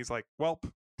walk in, he's like,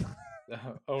 "Welp."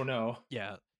 Oh no.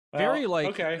 Yeah. Very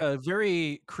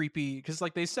very creepy, because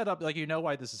like they set up like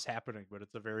why this is happening, but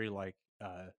it's a very like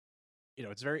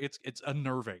it's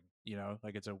unnerving,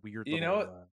 like it's a weird little,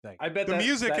 thing. I bet the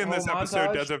music in this episode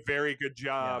montage does a very good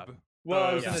job. Yeah. Well,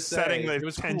 I was gonna setting say,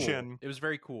 the tension. Cool. It was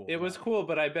very cool. It was cool,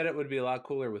 but I bet it would be a lot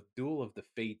cooler with Duel of the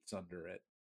Fates under it.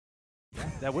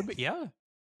 That would be that'd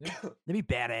be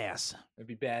badass. It'd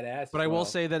be badass. But I will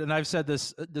say that, and I've said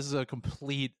this is a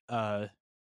complete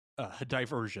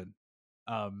diversion.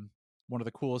 One of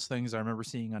the coolest things I remember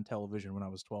seeing on television when I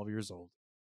was 12 years old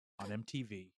on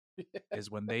MTV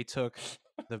is when they took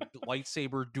the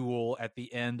lightsaber duel at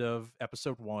the end of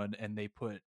episode 1 and they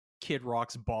put Kid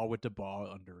Rock's Ball with the Ball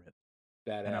under it.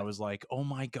 Badass. And I was like, oh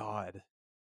my God.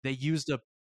 They used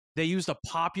a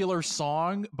popular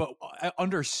song, but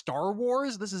under Star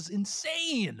Wars? This is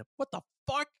insane. What the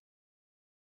fuck?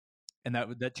 And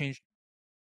that changed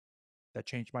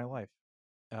my life.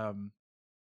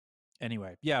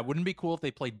 Anyway, yeah, wouldn't it be cool if they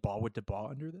played Ball with the Ball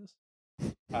under this?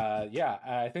 Yeah,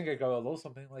 I think I go a little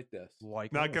something like this.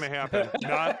 Not gonna happen.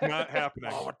 not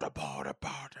happening. Ball with the ball, the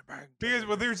ball, the ball.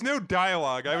 Because there's no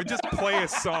dialogue. I would just play a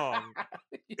song.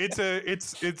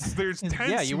 There's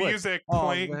tense music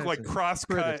playing like cross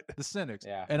cut. The cynics,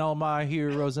 yeah, and all my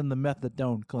heroes in the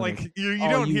methadone clinic. Like you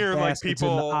don't hear like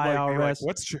people like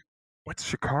what's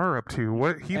Jakar up to?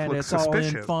 What he and looks it's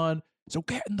suspicious. All in fun. So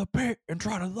get in the pit and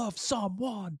try to love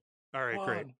someone. All right,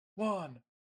 great. One.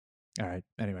 All right.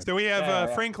 Anyway, so we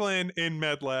have Franklin in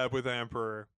med lab with the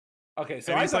Emperor. Okay,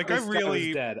 so and I he's thought like, this guy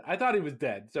was dead. I thought he was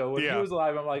dead. So when he was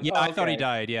alive, I'm like, I thought he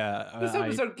died. Yeah. This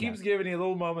episode keeps giving you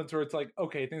little moments where it's like,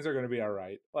 okay, things are going to be all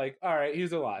right. Like, all right,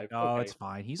 he's alive. Oh, okay. It's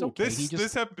fine. He's okay.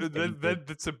 That's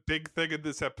a big thing in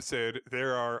this episode.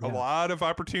 There are a lot of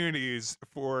opportunities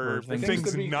for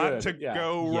things not to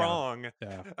go wrong.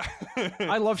 Yeah.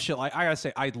 I love shit. I gotta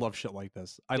say, I love shit like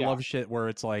this. I love shit where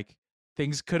it's like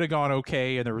things could have gone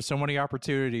okay, and there were so many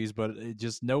opportunities, but it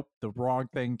just the wrong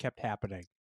thing kept happening.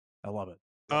 I love it.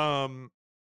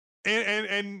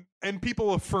 and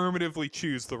people affirmatively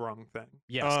choose the wrong thing.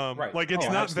 Yes, right. Like it's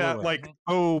Oh, not that absolutely. like,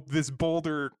 oh, this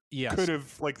boulder Yes. could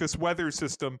have, like, this weather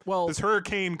system, Well, this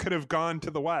hurricane could have gone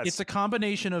to the west. it's a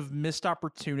combination of missed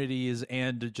opportunities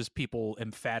and just people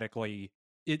emphatically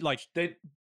They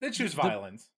choose the-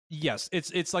 violence. yes,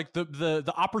 it's like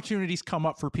the opportunities come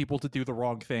up for people to do the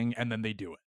wrong thing and then they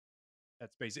do it.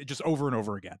 That's basically just over and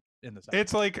over again in this.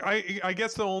 It's like I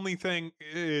guess the only thing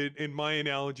in my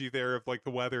analogy there of like the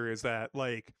weather is that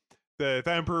like the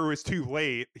emperor was too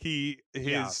late.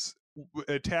 His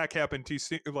attack happened too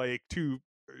soon, like too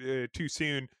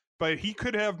soon. But he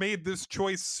could have made this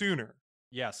choice sooner.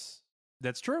 Yes,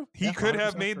 that's true. He Yeah, could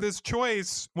have 100% made true. this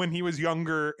choice when he was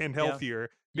younger and healthier.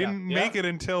 Yeah. Didn't Yeah. make it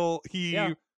until he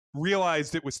Yeah.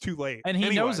 realized it was too late. And he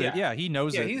Anyway, knows it. Yeah, he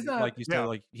knows Yeah, it. he's not- like you said, yeah.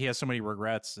 like he has so many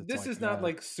regrets. It's This like, is not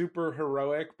like super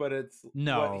heroic, but it's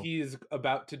No. what he's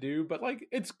about to do. But like,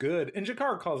 it's good. And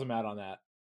Jakar calls him out on that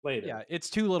later. yeah, it's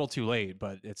too little, too late.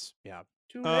 But it's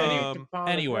Too late to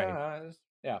anyway. apologize.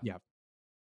 Yeah.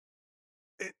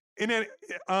 in it,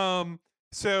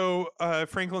 so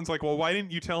Franklin's like, well, why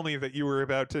didn't you tell me that you were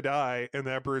about to die? And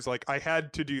the emperor's like, I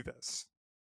had to do this.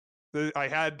 I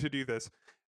had to do this.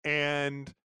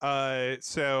 And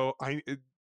so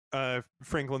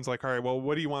Franklin's like, all right, well,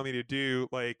 what do you want me to do?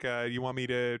 Like, you want me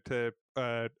to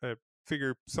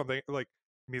figure something like,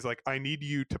 and he's like, I need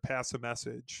you to pass a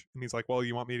message. And he's like, well,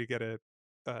 you want me to get a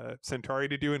Centauri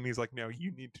to do it? And he's like, no,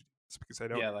 you need to do this because I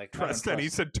don't trust any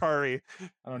Centauri.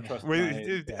 I don't trust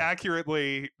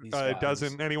accurately These guys.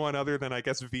 doesn't anyone other than I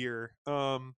guess Veer.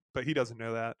 But he doesn't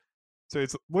know that. So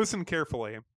it's listen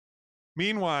carefully.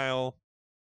 Meanwhile,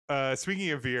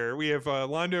 speaking of Veer, we have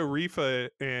Londo, Rifa,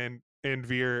 and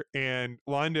Veer, and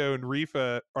Londo and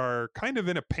Rifa are kind of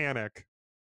in a panic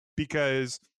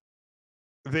because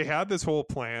they had this whole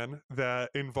plan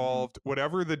that involved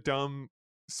whatever the dumb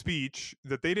speech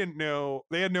that they didn't know.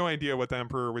 They had no idea what the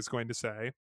Emperor was going to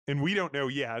say, and we don't know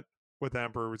yet what the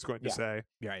Emperor was going to say.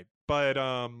 right. But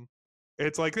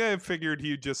it's like they figured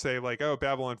he'd just say like, "Oh,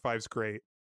 Babylon 5's great.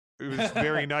 It was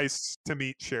very nice to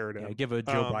meet Sheridan." Yeah, give a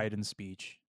Joe Biden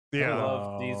speech. I Yeah.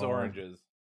 love these oranges.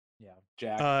 Yeah.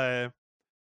 Jack.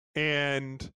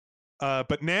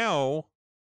 But now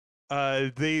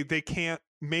they can't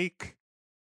make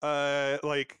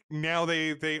like now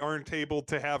they aren't able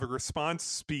to have a response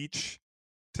speech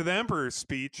to the Emperor's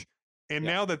speech. And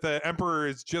now that the Emperor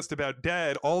is just about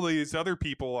dead, all these other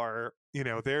people are,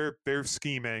 they're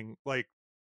scheming. Like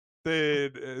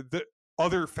the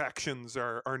other factions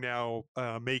are now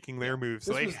making their moves.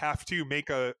 So they have to make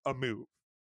a move.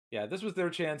 Yeah, this was their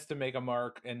chance to make a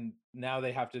mark, and now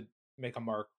they have to make a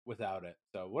mark without it.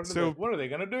 So what are they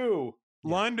gonna do?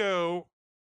 Londo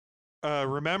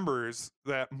remembers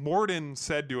that Morden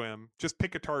said to him, "Just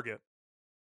pick a target."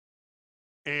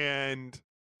 And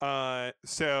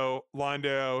so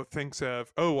Londo thinks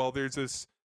of, oh well, there's this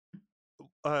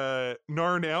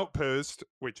Narn outpost,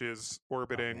 which is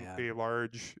orbiting a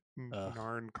large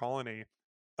Narn colony.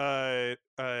 That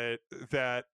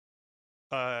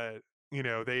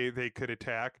they could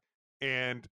attack,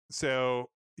 and so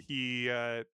he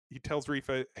tells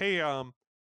Rifa, hey,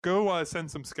 go send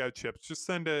some scout ships. Just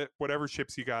send whatever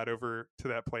ships you got over to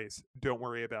that place. Don't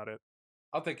worry about it.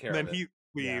 I'll take care of it. And then he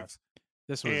leaves.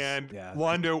 This was,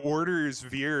 Londo orders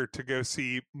Veer to go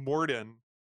see Morden.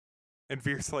 And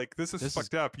Veer's like, this is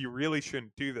fucked up. You really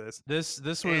shouldn't do this. This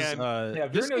was Veer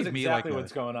this knows gave me exactly like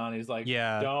what's going on. He's like,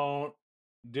 Yeah. don't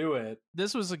do it.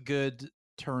 This was a good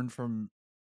turn from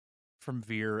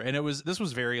Veer, and this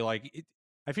was very like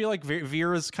I feel like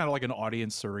Veer is kind of like an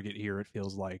audience surrogate here. It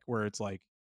feels like where it's like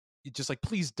just like,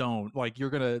 please don't, like,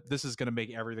 this is gonna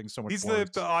make everything so much He's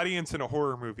worse. the audience in a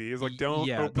horror movie. He's like, don't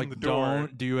open like, the door.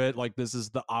 Don't do it. Like, this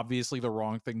is obviously the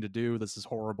wrong thing to do. This is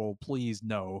horrible. Please,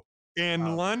 no. And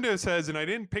Londo says, and I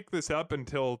didn't pick this up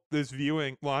until this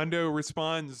viewing, Londo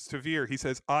responds to Veer. He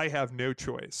says, I have no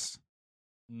choice.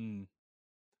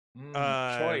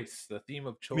 Choice, the theme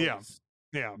of choice.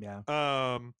 Yeah.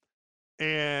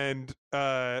 And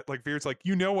like Veer's like,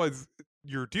 you know what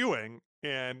you're doing.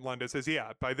 And Londo says,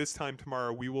 yeah, by this time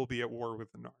tomorrow, we will be at war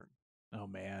with the Narn. Oh,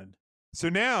 man. So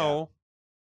now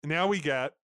we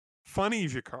get funny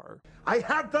Jakar. I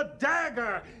have the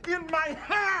dagger in my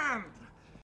hand!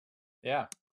 Yeah.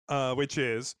 Which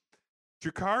is,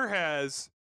 Jakar has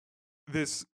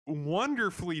this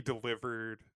wonderfully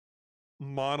delivered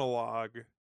monologue,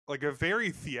 like a very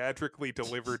theatrically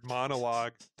delivered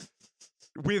monologue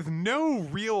with no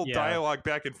real dialogue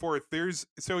back and forth.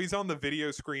 So he's on the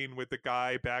video screen with the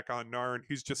guy back on Narn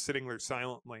who's just sitting there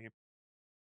silently.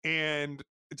 And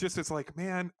just is like,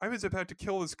 man, I was about to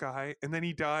kill this guy, and then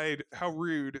he died. How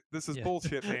rude! This is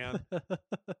bullshit, man.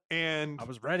 And I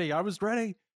was ready. I was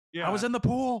ready. yeah, I was in the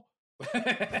pool.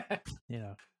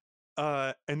 Yeah.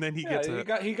 And then he Yeah,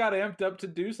 gets he got amped up to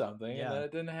do something, Yeah. and then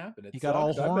it didn't happen. It He got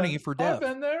all sucks. horny for death. I've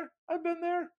been there. I've been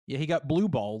there. Yeah, he got blue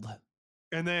balled.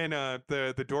 and then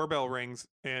the doorbell rings,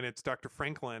 and it's Dr.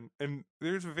 Franklin. And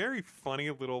there's a very funny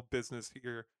little business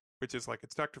here, which is like,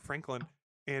 it's Dr. Franklin.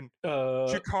 And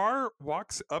Jakar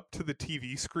walks up to the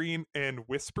TV screen and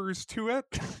whispers to it.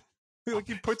 Like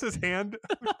he puts his hand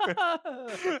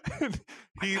and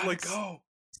he like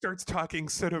starts talking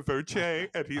sotto voce,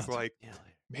 and he's like,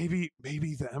 maybe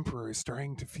the Emperor is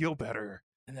starting to feel better.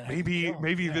 And then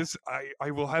maybe this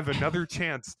I will have another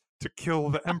chance to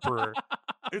kill the Emperor.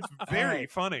 It's very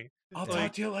funny. I'll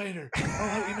talk to you later.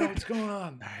 I'll let you know what's going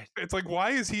on. It's like,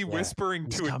 why is he whispering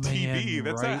to a TV?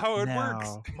 That's not how it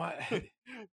works.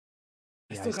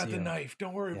 I still got the knife.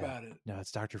 Don't worry about it. No,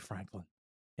 it's Dr. Franklin.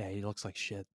 Yeah, he looks like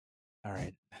shit. All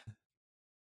right.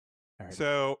 All right.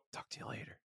 So talk to you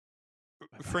later.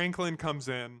 Bye-bye. Franklin comes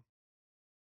in and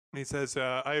he says,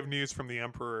 I have news from the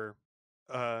Emperor.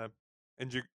 I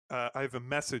have a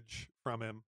message from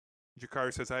him.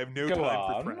 Jakar says, I have no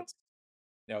time for threats.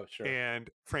 No, sure. And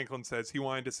Franklin says he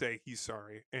wanted to say he's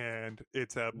sorry. And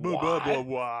it's a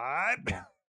what? Yeah.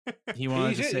 He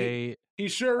wanted to say... He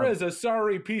sure is a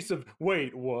sorry piece of...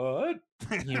 Wait, what?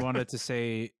 He wanted to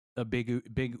say a big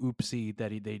oopsie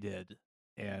that they did.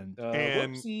 And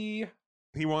whoopsie.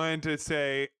 He wanted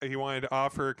to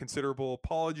offer a considerable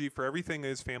apology for everything that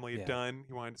his family had done.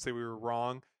 He wanted to say we were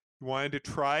wrong. He wanted to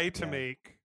try to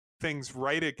make things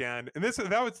right again. And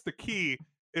that was the key,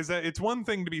 is that it's one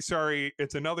thing to be sorry.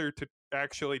 It's another to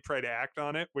actually try to act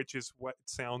on it, which is what it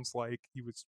sounds like he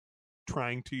was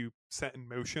trying to set in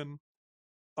motion.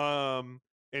 And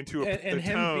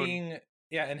him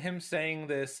saying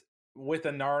this with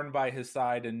a Narn by his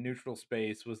side in neutral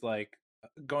space was like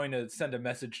going to send a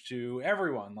message to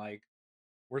everyone, like,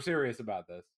 we're serious about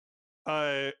this.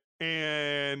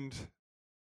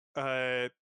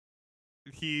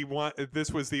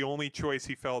 This was the only choice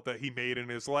he felt that he made in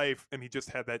his life, and he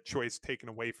just had that choice taken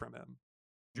away from him.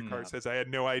 Jakar says, I had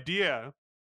no idea.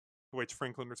 To which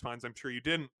Franklin responds, I'm sure you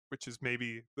didn't, which is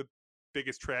maybe the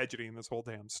biggest tragedy in this whole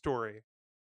damn story.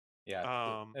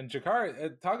 Yeah. And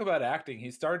Jakar, talk about acting.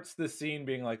 He starts the scene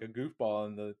being like a goofball,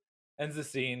 and ends the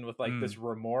scene with like this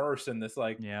remorse and this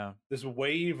like this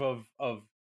wave of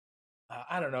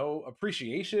I don't know,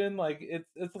 appreciation. Like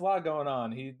it's a lot going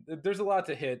on. There's a lot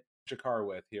to hit Jakar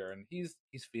with here, and he's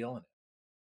feeling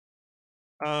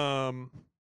it.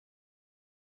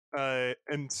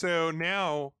 And so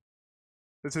now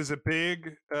this is a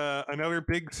big another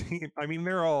big scene. I mean,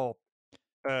 they're all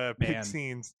big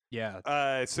scenes. Yeah.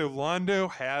 So Londo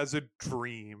has a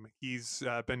dream. He's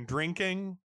been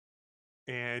drinking,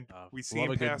 and we see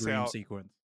him pass out.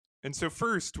 Sequence. And so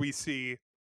first we see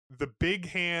the big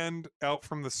hand out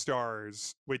from the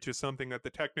stars, which is something that the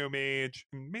Techno Mage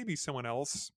and maybe someone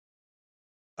else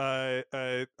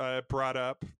brought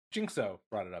up. Jinxo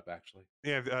brought it up, actually.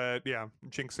 Yeah,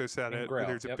 Jinxo said it. Grail,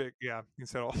 There's a big, he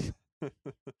said all.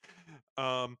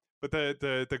 But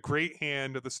the great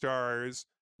hand of the stars,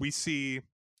 we see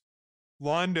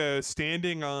Londo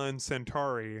standing on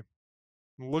Centauri,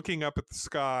 looking up at the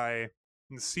sky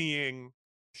and seeing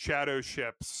shadow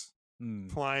ships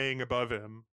flying above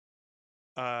him.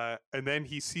 And then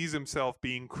he sees himself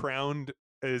being crowned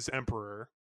as emperor.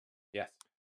 Yes.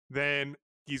 Then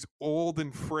he's old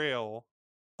and frail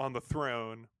on the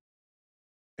throne.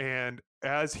 And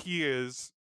as he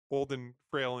is old and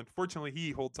frail, unfortunately,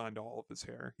 he holds on to all of his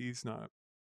hair. He's not.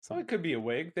 So it could be a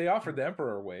wig. They offered the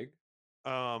emperor a wig.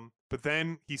 But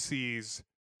then he sees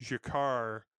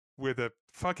Jakar with a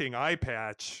fucking eye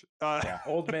patch.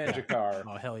 Old man Jakar.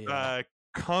 Oh, hell yeah.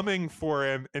 Coming for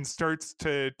him and starts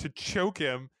to choke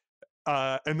him.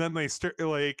 And then they start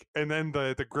and then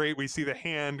the great, we see the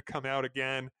hand come out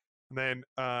again. And then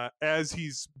as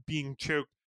he's being choked,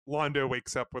 Londo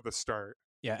wakes up with a start.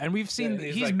 Yeah, and we've seen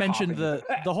he's like mentioned the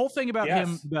whole thing about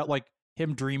him, about like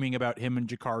him dreaming about him and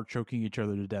Jakar choking each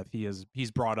other to death.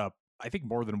 He's brought up, I think,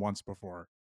 more than once before.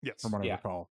 Yes, from what I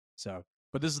recall. So,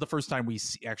 but this is the first time we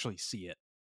actually see it.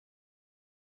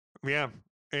 Yeah,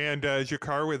 and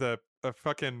Jakar with a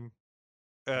fucking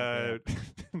with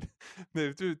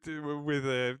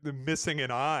a missing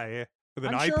an eye. With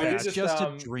an eye patch. It's just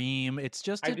a dream. It's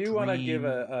just a dream. I do want to give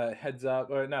a heads up,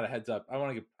 or not a heads up. I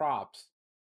want to give props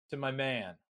to my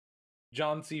man,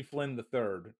 John C. Flynn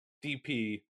III,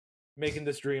 DP, making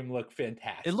this dream look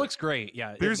fantastic. It looks great.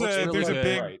 Yeah, there's a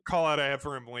big call out I have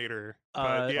for him later.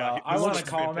 But I want to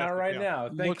call him out right now.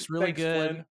 Looks really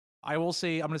good. Flynn. I will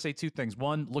say, I'm going to say two things.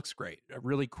 One, looks great.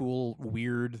 Really cool,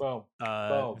 weird. Boom.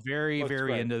 Very, Looks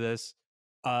very great. into this.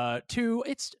 Two,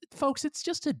 it's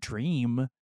just a dream.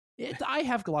 I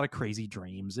have a lot of crazy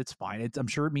dreams. It's fine. I'm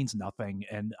sure it means nothing.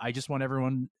 And I just want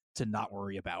everyone to not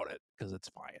worry about it because it's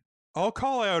fine. I'll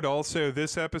call out also,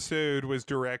 this episode was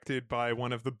directed by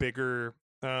one of the bigger,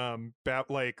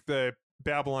 like the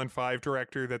Babylon 5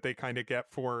 director that they kind of get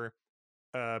for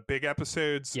big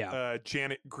episodes. Yeah.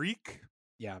 Janet Greek.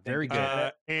 Yeah, very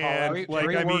good. And great, like,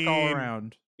 great I work mean, all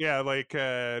around. Yeah, like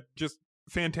just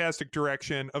fantastic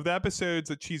direction. Of the episodes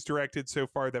that she's directed so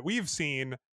far that we've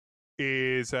seen,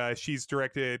 is she's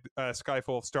directed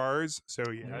Skyfall of Stars. So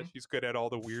yeah, she's good at all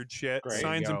the weird shit. Great.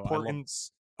 Signs of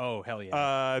Importance. Oh, hell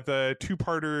yeah. The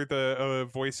two-parter, the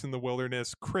Voice in the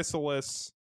Wilderness,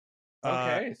 Chrysalis.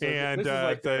 Okay, so and this is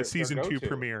like the their season 2 go-to.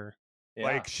 premiere. Yeah.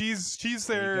 Like she's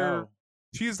There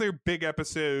you their big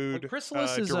episode.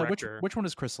 Chrysalis is director. which one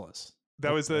is Chrysalis?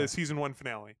 That was the season 1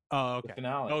 finale. Oh, okay. The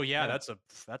finale. Oh yeah, that's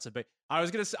a big. I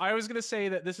was gonna say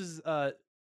that this is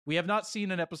we have not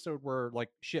seen an episode where like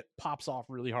shit pops off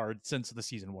really hard since the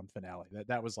season 1 finale.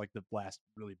 That was like the last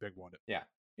really big one. Yeah.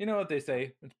 You know what they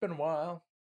say? It's been a while.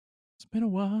 It's been a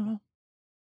while.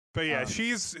 But yeah,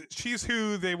 she's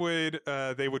who they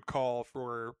would call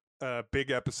for big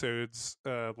episodes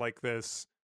like this.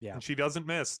 Yeah. And she doesn't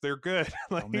miss. They're good.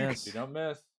 Like, Don't miss. You don't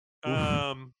miss.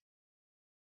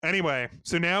 Anyway,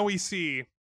 so now we see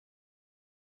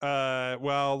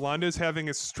Londo's having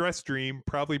a stress dream,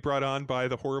 probably brought on by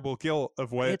the horrible guilt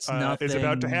of what is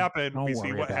about to happen. Don't we see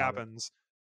worry what about happens.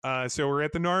 So we're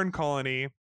at the Narn colony.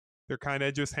 They're kind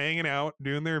of just hanging out,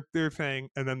 doing their thing,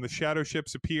 and then the shadow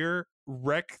ships appear,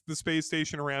 wreck the space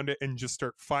station around it, and just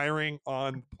start firing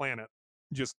on the planet,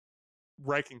 just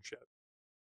wrecking shit.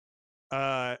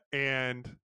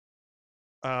 And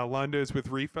Londo's with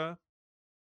Rifa.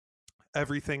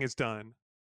 Everything is done.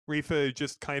 Rifa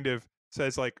just kind of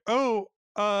says like, "Oh,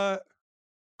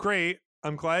 great.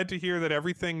 I'm glad to hear that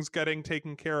everything's getting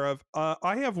taken care of.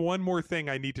 I have one more thing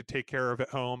I need to take care of at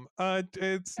home.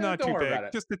 It's not too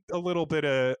big. Just a little bit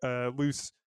of a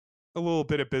little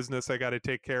bit of business I got to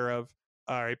take care of.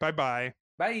 All right, bye.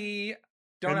 Bye.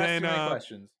 Don't ask too many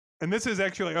questions." And this is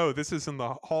actually, this is in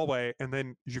the hallway, and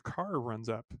then Jakar runs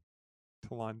up to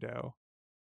Londo.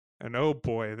 And oh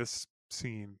boy, this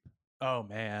scene. Oh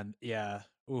man, yeah.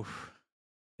 Oof.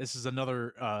 This is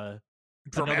another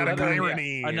dramatic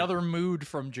irony. Another mood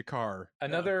from Jakar.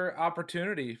 Another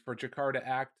opportunity for Jakar to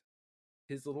act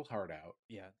his little heart out.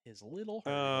 Yeah, his little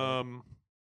heart out.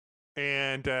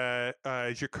 And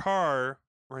Jakar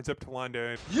runs up to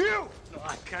Londo. You! No,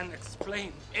 I can't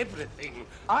explain everything.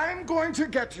 I'm going to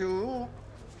get you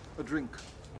a drink.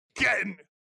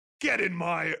 Get in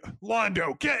my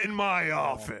Londo. Get in my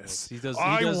office.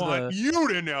 I want you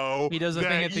to know he does the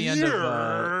thing at the end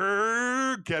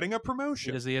of getting a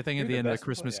promotion. He does the thing at the end of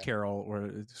Christmas Carol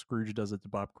where Scrooge does it to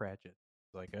Bob Cratchit.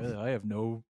 Like, I have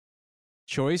no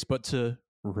choice but to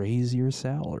raise your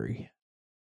salary.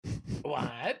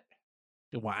 What?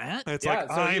 It's like,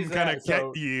 so I'm gonna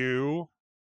get you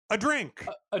a drink.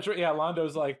 A drink. Yeah,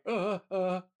 Londo's like,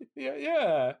 yeah.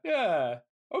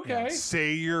 Okay. Yeah,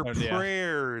 say your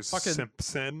prayers,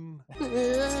 Simpson.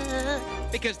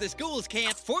 Because the schools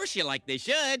can't force you like they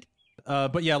should.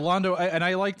 But yeah, Londo, and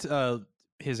I liked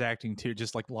his acting too.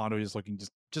 Just like Londo is looking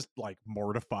just like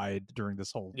mortified during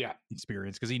this whole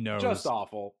experience because he knows. Just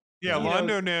awful. Yeah,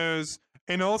 Londo knows,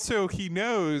 and also he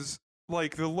knows.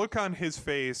 Like the look on his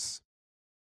face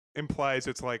implies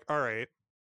it's like, all right,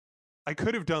 I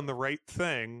could have done the right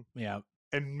thing. Yeah.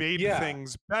 And made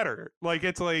things better. Like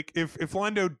it's like if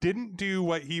Londo didn't do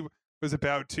what he was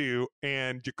about to,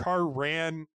 and Jakar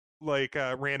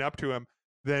ran up to him,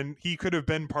 then he could have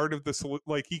been part of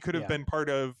he could have been part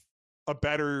of a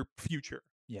better future.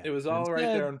 Yeah, it was all right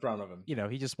there in front of him. You know,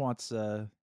 he just wants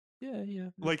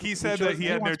Like he said that he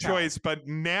had no choice, but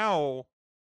now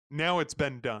it's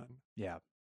been done. Yeah.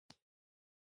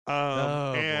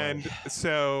 And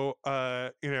so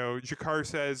Jakar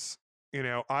says,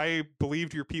 I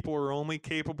believed your people are only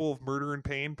capable of murder and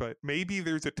pain, but maybe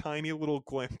there's a tiny little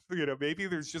glimpse, maybe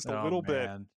there's just a little bit.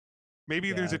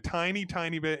 Maybe there's a tiny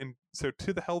bit. And so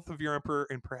to the health of your emperor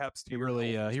and perhaps to he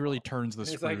really turns the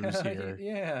screws here.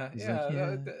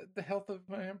 The health of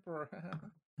my emperor.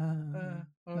 Oh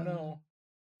no.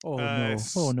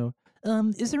 Oh no.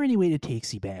 Is there any way to take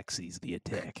backsies the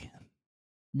attack?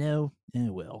 No?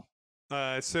 Well.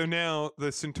 So now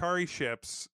the Centauri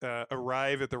ships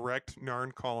arrive at the wrecked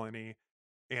Narn colony,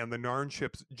 and the Narn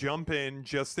ships jump in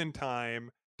just in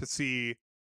time to see.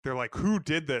 They're like, "Who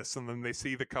did this?" And then they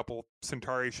see the couple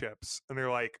Centauri ships, and they're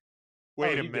like,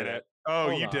 Wait a you did minute. it. Oh,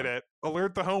 Hold you did on. it.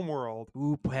 Alert the home world.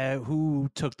 Who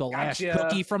took the last Gotcha.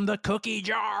 cookie from the cookie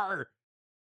jar?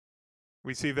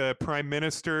 We see the Prime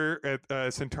Minister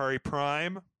at Centauri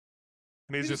Prime,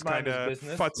 and he's just kind minding of his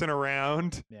business. futzing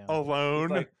around Yeah.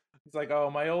 alone. He's like, oh,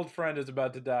 my old friend is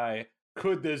about to die.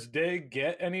 Could this day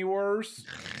get any worse?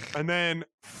 And then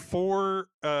four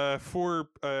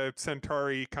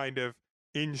Centauri kind of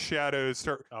in shadows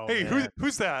start. Oh, Hey, man.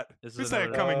 who's that? This is Who's that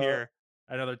another- coming here?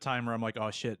 Another time where I'm like, oh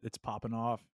shit, it's popping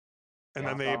off. And Yeah,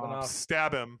 then they popping off.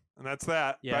 stab him, and that's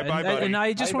that. Yeah, Bye, buddy. and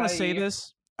I just want to say Bye-bye.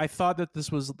 this. I thought that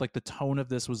this was like the tone of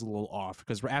this was a little off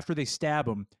because after they stab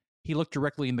him, he looked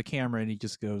directly in the camera and he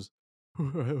just goes,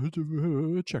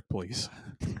 "Check, please."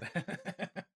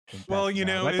 Well, you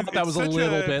know, I thought that was a such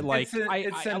little bit like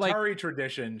it's Centauri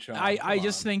tradition, Sean. I Come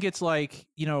just on. think it's like,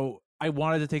 you know, I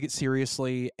wanted to take it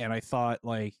seriously, and I thought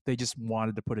like they just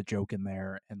wanted to put a joke in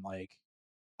there, and like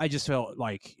I just felt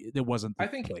like it wasn't the I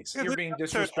think place. you're being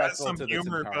This episode has disrespectful some to the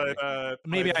humor, Centauri. but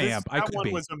Maybe I am. I That could one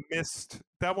be. was a missed.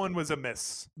 That one was a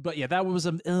miss. But yeah, that was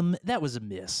a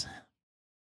miss.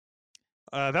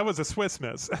 That was a Swiss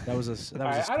miss. That was a. That All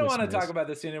was right, a I don't Swiss want to miss. talk about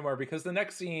this scene anymore because the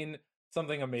next scene,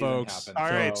 something amazing Folks, happens. All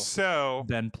right, so so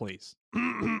Then please.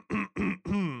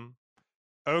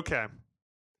 okay,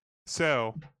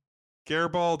 so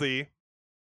Garibaldi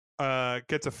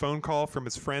gets a phone call from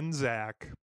his friend Zach,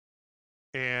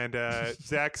 and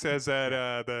Zach says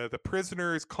that the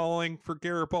prisoner is calling for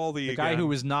Garibaldi. The guy again. who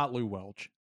was not Lou Welch.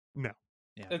 No.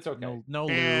 Yeah, It's okay. No,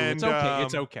 Lou. And, It's okay.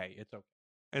 It's um, okay. It's okay.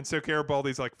 And so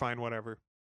Garibaldi's like, fine, whatever.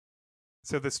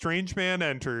 So the strange man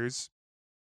enters,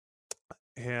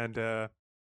 and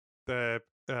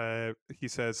he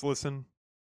says, listen,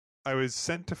 I was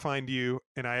sent to find you,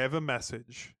 and I have a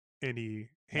message. And he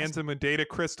hands him a data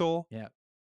crystal. Yeah.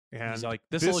 And He's like,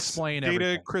 this'll explain data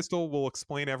everything. crystal will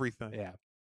explain everything. Yeah.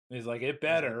 he's like, it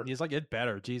better. He's like, it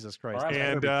better. Jesus Christ. All right, This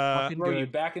better and, be fucking Throw you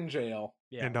good. back in jail.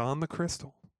 Yeah. And on the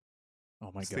crystal,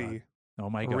 Oh my it's god. the Oh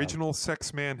my god. original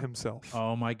sex man himself.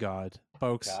 Oh my god,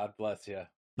 folks. God bless you.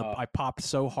 I popped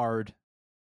so hard.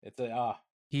 It's a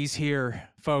He's here,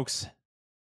 folks.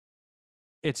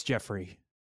 It's Jeffrey.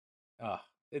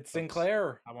 it's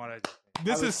Sinclair. I want to.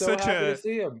 This I was is so such happy a. to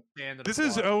see him. This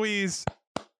is always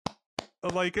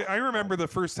like I remember the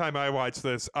first time I watched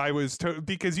this. I was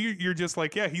because you're just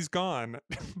like, yeah, he's gone.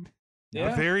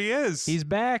 Yeah. There he is. He's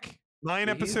back. 9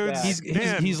 He's episodes. back.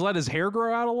 in. He's let his hair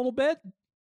grow out a little bit.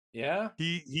 Yeah.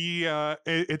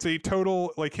 It's a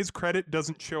total like his credit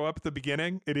doesn't show up at the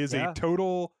beginning. It is Yeah. a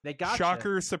total They got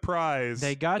shocker surprise.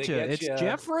 They got They you. get It's ya.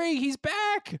 Jeffrey. He's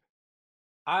back.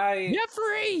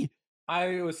 Jeffrey.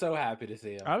 I was so happy to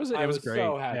see him. It was great.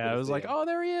 So happy yeah, to I was see like, him. oh,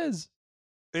 there he is.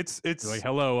 It's You're like,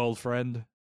 hello, old friend.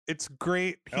 it's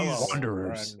great. Hello, He's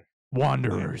Wanderers. friend.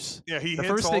 Wanderers. yeah. He The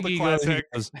hits first all thing the he classic,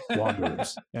 goes,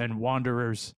 Wanderers and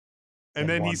Wanderers. and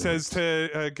then he Wanderers. says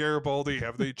to Garibaldi,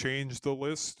 "Have they changed the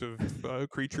list of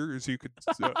creatures you could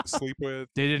sleep with?"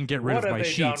 They didn't get rid What of have my they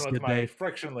sheets, done with did my they?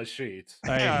 frictionless sheets?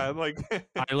 Yeah, like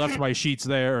I left my sheets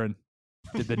there, and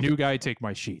did the new guy take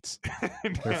my sheets?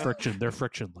 They're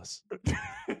frictionless.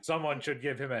 Someone should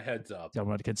give him a heads up.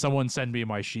 Can someone send me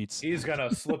my sheets? He's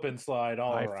gonna slip and slide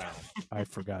all I- around. I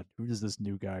forgot. Who is this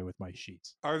new guy with my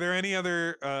sheets? Are there any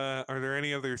other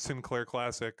Sinclair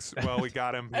classics? Well, we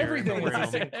got him here. in the Everything is a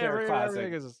room. Sinclair classic.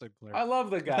 Everything is a Sinclair. I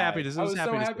love the guy. happy to- I was so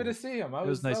happy to happy see to him. see him. I It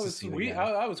was nice that to was see the sweet. guy.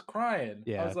 I was crying.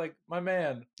 Yeah. I was like, my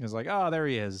man, He was like, oh, there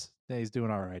he is. Yeah, he's doing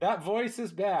all right. that voice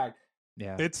is back.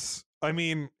 Yeah. It's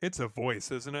a voice,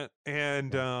 isn't it?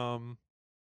 And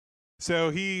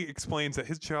so he explains that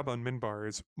his job on Minbar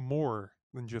is more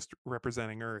than just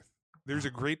representing Earth. There's a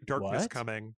great darkness What?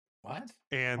 coming, What?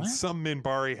 and What? some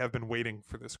Minbari have been waiting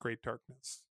for this great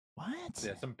darkness. What?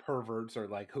 Yeah, some perverts are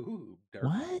like, ooh,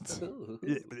 What? ooh.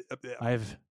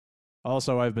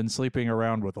 I've been sleeping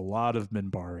around with a lot of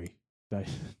Minbari.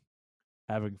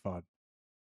 Having fun.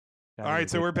 All right,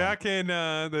 so we're back in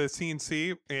the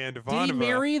CNC, and Did he Ivanova.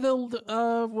 marry the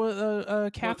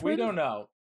Look, Catherine? we don't know.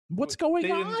 What's They going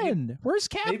didn't- on? Where's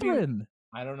maybe- Catherine?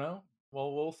 I don't know.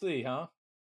 Well, we'll see, huh?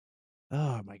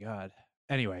 Oh my god.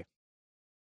 Anyway,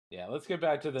 Yeah, let's get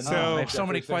back to the. So- I have so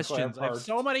many Jeffrey Sinclair questions. I have parts.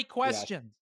 so many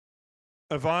questions.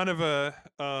 Ivanova,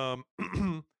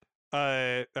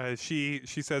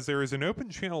 she says there is an open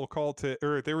channel call to,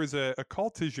 or there was a call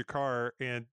to Jakar,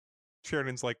 and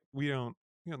Sheridan's like, we don't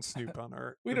snoop on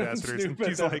our We don't ambassadors, snoop and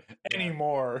she's at them like,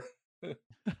 anymore.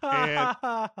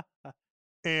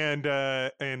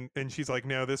 and she's like,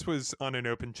 no, this was on an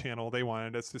open channel. They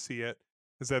wanted us to see it.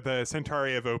 Is that the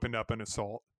Centauri have opened up an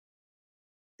assault?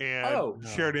 And Oh.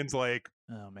 Sheridan's like,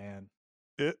 Oh man.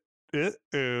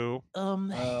 ooh.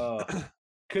 Oh,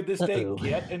 Could this day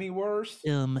get any worse?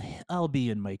 I'll be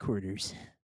in my quarters.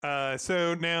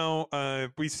 So now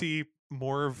we see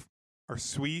more of our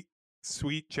sweet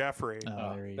Jeffrey.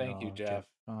 Thank you, Jeff.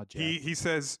 Oh, Jeff. He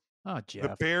says, Jeff.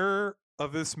 the bearer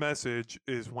of this message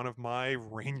is one of my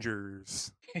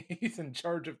rangers. He's in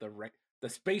charge of the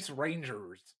Space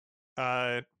Rangers.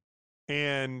 And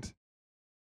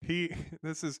they've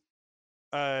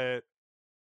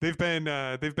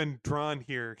been drawn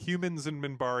here. Humans in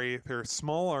Minbari, they're a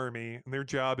small army, and their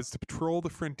job is to patrol the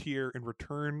frontier and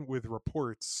return with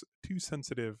reports too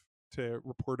sensitive to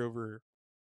report over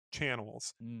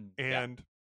channels. And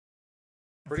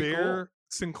cool.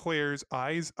 Sinclair's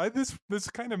eyes. This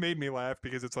kind of made me laugh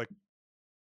because it's like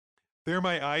they're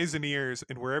my eyes and ears,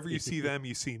 and wherever you see them,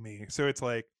 you see me. So it's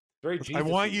like, very I Jesus-y.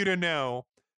 want you to know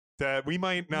that we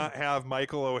might not have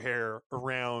Michael O'Hare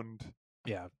around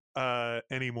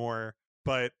anymore,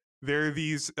 but there are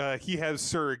these he has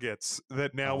surrogates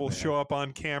that now will show up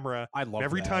on camera. I love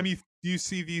every that. time you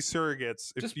see these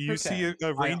surrogates, if Just you see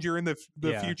a ranger in the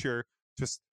future,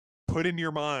 just put in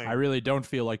your mind, I really don't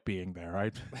feel like being there.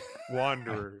 Right?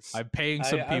 Wanderers. I'm paying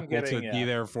some people to be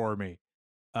there for me.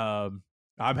 I'm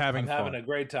having a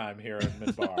great time here in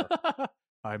Minbar.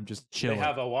 I'm just chilling. They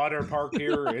have a water park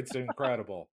here. It's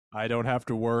incredible. I don't have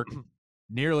to work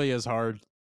nearly as hard.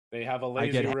 They have a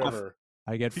lazy river.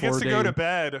 I get 4 He gets days. to go to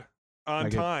bed on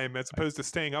time as opposed to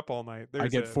staying up all night. I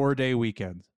get 4-day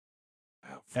weekends.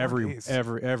 4 days.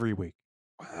 every week.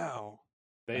 Wow.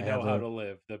 They know how to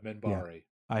live, the Minbari. Yeah.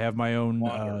 I have my own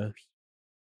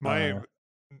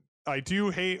I do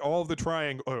hate all of the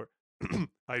triangle.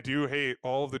 I do hate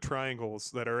all of the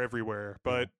triangles that are everywhere,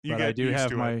 but I do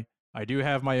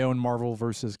have my own Marvel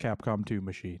vs. Capcom 2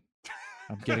 machine.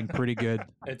 I'm getting pretty good.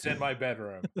 It's in my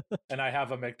bedroom, and I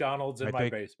have a McDonald's in my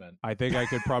basement. I think I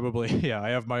could probably, I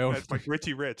have my own. That's like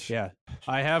Richie Rich. Yeah,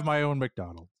 I have my own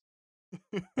McDonald's,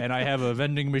 and I have a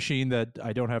vending machine that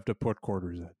I don't have to put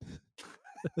quarters in.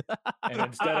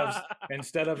 And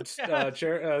instead of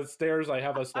stairs, I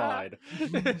have a slide.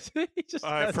 To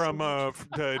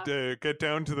get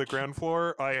down to the ground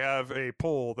floor, I have a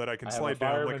pole that I can slide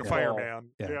down like a fireman.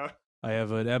 Yeah. I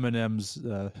have an M&M's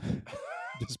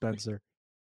dispenser.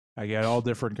 I get all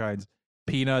different kinds,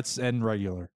 peanuts and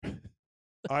regular.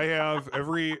 I have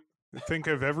every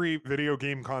video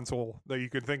game console that you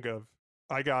could think of.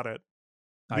 I got it.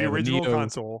 The original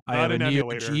console, not an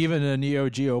emulator. Even a Neo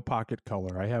Geo Pocket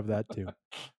Color. I have that too.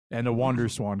 And a Wonder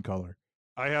Swan Color.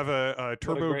 I have a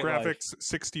TurboGrafx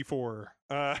 64.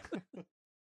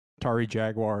 Atari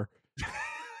Jaguar.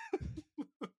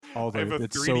 I have a 3DO.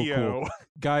 It's so cool.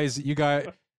 Guys,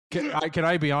 can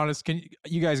I be honest?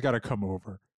 You guys got to come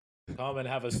over. Come and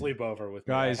have a sleepover with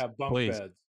guys, me. I have bunk please,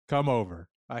 beds. come over.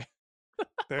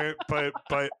 But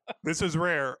this is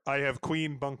rare. I have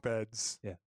queen bunk beds.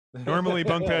 Yeah. Normally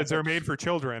bunk beds are made for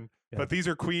children, but these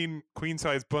are queen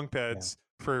size bunk beds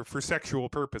for sexual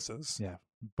purposes. Yeah.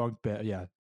 Bunk bed. Yeah.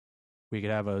 We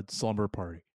could have a slumber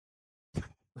party.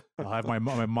 I'll have my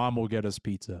mom will get us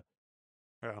pizza.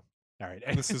 Yeah. All right.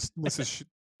 Mrs.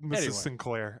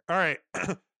 Sinclair. All right.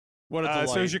 What a delight.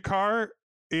 So Jakar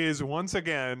is once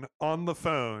again on the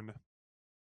phone,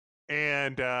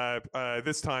 and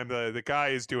this time the guy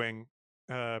is doing.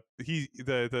 The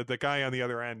guy on the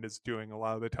other end is doing a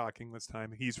lot of the talking this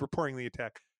time. He's reporting the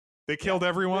attack. They killed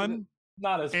everyone.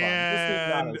 Not as fun. This is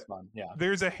not as fun. Yeah.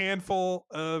 There's a handful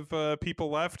of people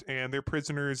left, and they're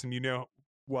prisoners, and you know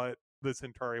what the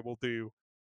Centauri will do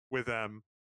with them.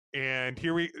 And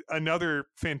here another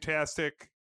fantastic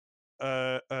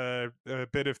a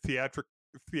bit of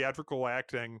theatrical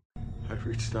acting. I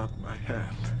reached out my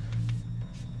hand.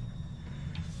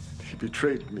 He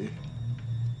betrayed me.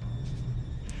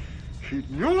 He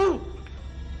knew!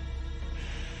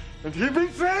 And he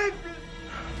betrayed me!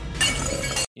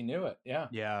 He knew it, yeah.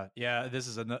 Yeah, this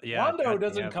is Londo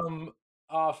doesn't come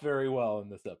off very well in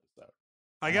this episode.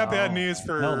 I got bad news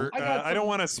for. I don't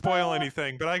want to spoil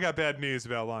anything, but I got bad news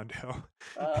about Londo.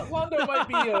 Londo might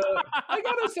be I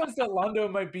got a sense that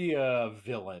Londo might be a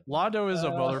villain. Londo is a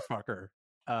motherfucker.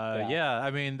 Yeah,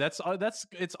 I mean that's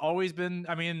it's always been.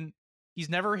 I mean, he's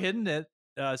never hidden it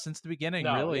since the beginning.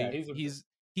 No, really, yeah,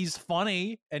 he's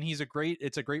funny and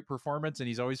it's a great performance and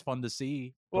he's always fun to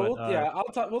see. Well,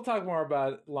 we'll talk more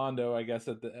about Londo, I guess,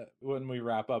 when we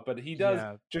wrap up. But he does.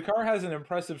 Yeah. Jakar has an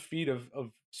impressive feat of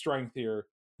strength here.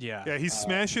 Yeah, he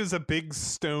smashes a big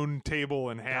stone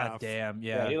table in half. God damn,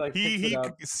 yeah. He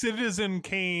Citizen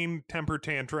Kane temper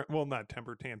tantrum. Well, not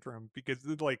temper tantrum because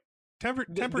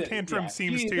temper tantrum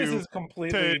seems this is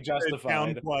completely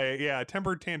justified. Downplay. Yeah,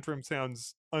 temper tantrum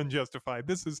sounds unjustified.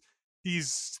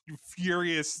 He's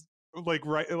furious,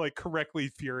 correctly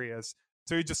furious.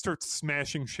 So he just starts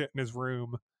smashing shit in his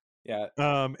room. Yeah.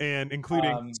 And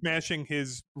including smashing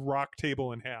his rock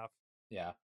table in half.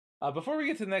 Yeah. Before we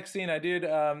get to the next scene, I did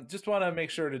just want to make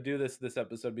sure to do this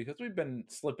episode because we've been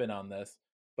slipping on this.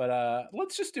 But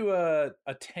let's just do a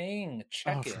Tang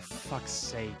check-in. Oh, for fuck's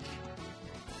sake.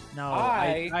 No,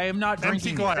 I am not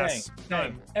drinking. Empty glass.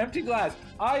 Tang. Empty glass.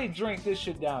 I drank this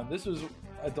shit down. This was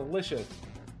a delicious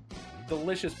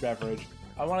beverage.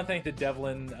 I want to thank the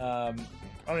Devlin, I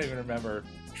don't even remember,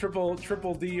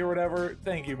 triple D or whatever.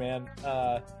 Thank you, man.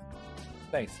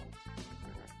 Thanks.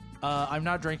 I'm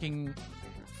not drinking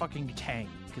fucking Tang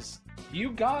because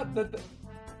you got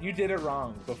you did it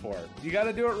wrong before. You got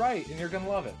to do it right, and you're gonna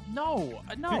love it. No.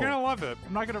 You're gonna love it.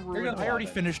 I'm not gonna ruin it. I already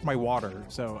finished my water,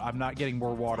 so I'm not getting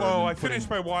more water. Oh, I finished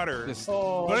my water.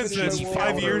 What is this?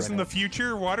 5 years in the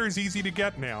future? Water's easy to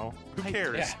get now. Who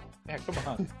cares? Yeah, come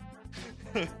on.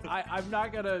 I'm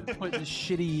not gonna put this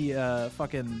shitty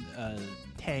fucking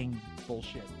Tang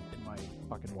bullshit in my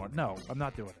fucking water. No, I'm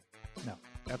not doing it. No,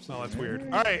 absolutely. Oh, that's weird.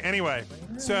 All right. Anyway,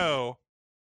 so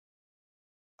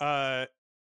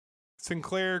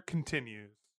Sinclair continues.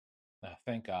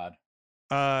 Thank God.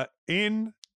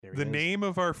 In the name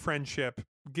of our friendship,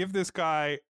 give this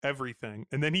guy everything,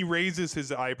 and then he raises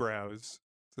his eyebrows.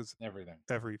 Says everything.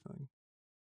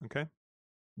 Okay.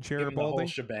 The whole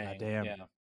shebang. Damn. Yeah.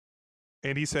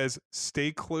 And he says,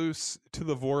 "Stay close to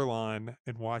the Vorlon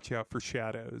and watch out for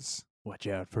shadows." Watch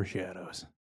out for shadows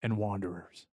and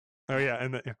wanderers. Oh yeah,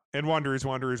 and wanderers,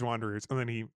 and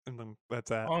then that's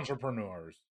that.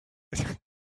 Entrepreneurs.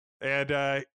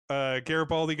 And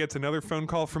Garibaldi gets another phone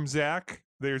call from Zach.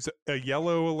 There's a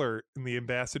yellow alert in the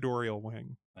ambassadorial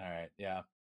wing. All right, yeah.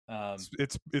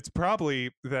 It's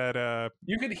probably that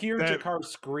you could hear Jakar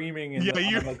screaming on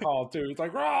the call too. It's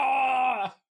like,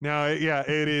 "Rah!" No, yeah,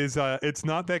 it is. It's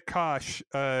not that Kosh,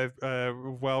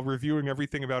 while reviewing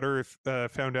everything about Earth,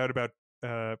 found out about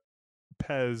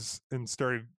Pez and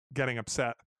started getting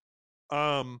upset.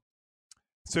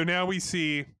 So now we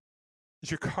see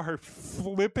Jakar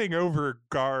flipping over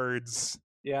guards.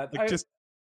 Yeah,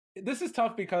 this is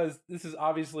tough because this is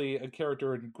obviously a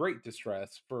character in great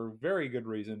distress for very good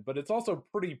reason, but it's also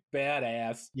pretty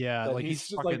badass. Yeah, like he's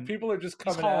just fucking, like people are just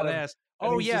coming at him.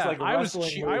 Oh yeah, like I was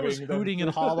hooting and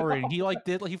hollering. He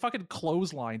he fucking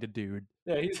clotheslined a dude.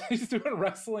 Yeah, he's doing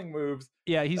wrestling moves.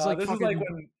 Yeah, he's like this fucking, is like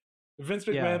when Vince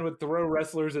McMahon would throw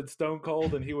wrestlers at Stone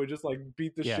Cold and he would just like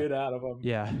beat the shit out of them.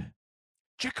 Yeah.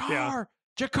 Jakar.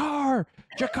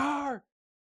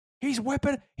 He's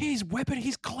whipping, he's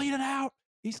cleaning out.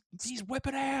 He's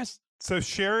whipping ass. So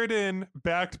Sheridan,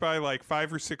 backed by like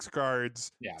 5 or 6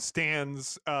 guards,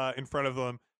 stands in front of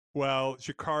them while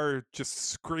Jakar just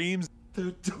screams,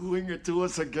 "They're doing it to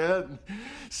us again.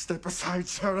 Step aside,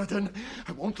 Sheridan.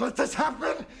 I won't let this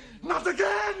happen. Not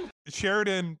again."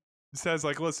 Sheridan says,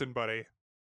 like, "Listen, buddy,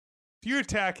 if you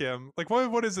attack him, like,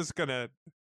 what is this gonna...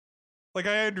 Like,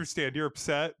 I understand you're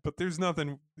upset, but there's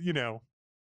nothing,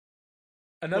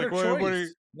 Another like,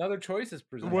 choice. Another choice is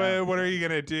presented. What are you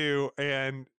gonna do?"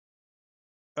 And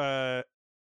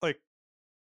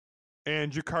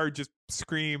and Jakar just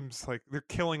screams, like, "They're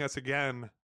killing us again."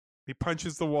 He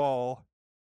punches the wall.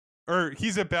 Or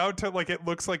he's about to, like, it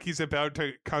looks like he's about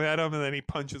to come at him, and then he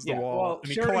punches the wall. Well, and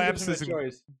he Sheridan collapses gives him a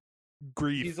choice.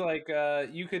 Grief. He's like,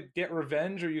 you could get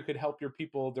revenge or you could help your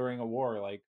people during a war.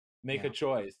 Like, make a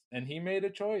choice. And he made a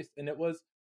choice, and it was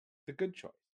the good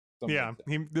choice. Yeah,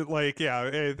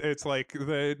 it's like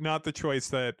not the choice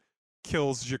that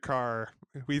kills Jakar.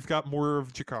 We've got more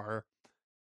of Jakar.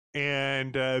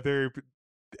 And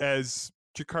as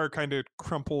Jakar kind of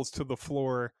crumples to the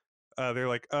floor, they're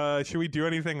like, should we do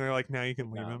anything? And they're like, no, you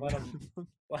can leave him.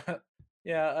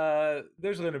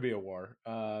 There's going to be a war.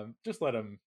 Just let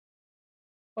him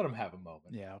have a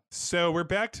moment. Yeah. So we're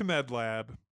back to Med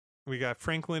Lab. We got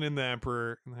Franklin and the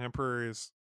Emperor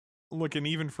is looking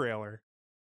even frailer.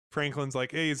 Franklin's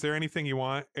like, "Hey, is there anything you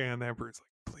want?" And the Emperor's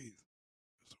like, "Please,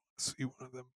 I just want to see one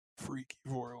of them freaky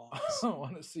Vorlons." I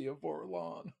want to see a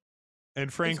Vorlon.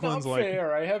 And Franklin's it's not like,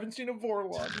 fair. I haven't seen a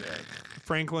Vorlon yet.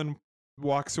 Franklin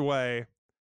walks away,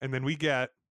 and then we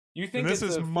get. You think this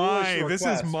it's is a my request,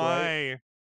 right?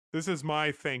 this is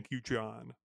my thank you,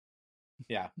 John.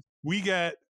 Yeah.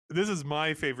 This is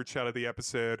my favorite shot of the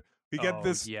episode. We get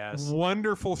this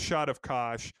wonderful shot of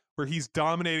Kosh where he's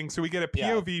dominating. So we get a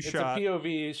POV shot. It's a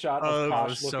POV shot of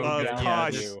Kosh looking down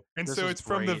Kosh. at you. And so it's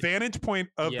from the vantage point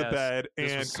of the bed,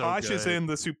 and Kosh is in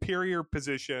the superior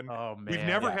position. Oh man. We've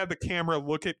never had the camera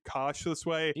look at Kosh this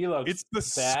way. He looks it's the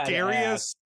badass.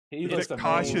 scariest that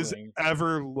Kosh has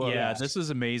ever looked. Yeah, this is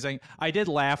amazing. I did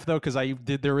laugh though, because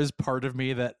there is part of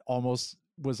me that almost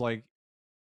was like,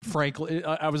 Franklin.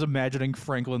 I was imagining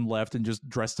Franklin left and just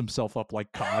dressed himself up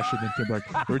like Kosh, and then came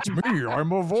back. It's me.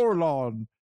 I'm a Vorlon.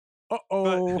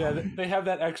 Uh-oh. Yeah, they have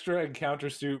that extra encounter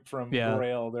suit from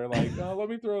Grail. They're like, oh, let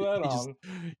me throw that on.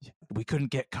 We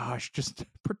couldn't get Kosh. Just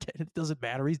pretend it doesn't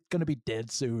matter. He's gonna be dead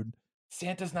soon.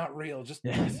 Santa's not real. Just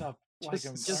dress up like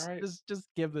him. Just, all right? just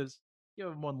give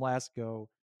him one last go.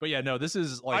 But yeah, no, this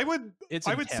is like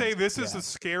I would say this is the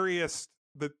scariest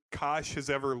that Kosh has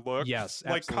ever looked. Yes,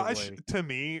 like absolutely. Kosh to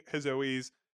me has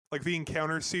always like the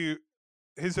encounter suit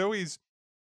has always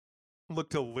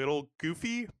looked a little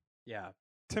goofy. Yeah.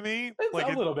 To me, it's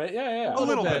like a little bit, yeah, a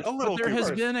little bit. But there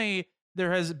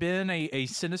has been a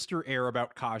sinister air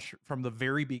about Kosh from the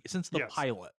very since the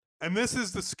pilot, and this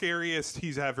is the scariest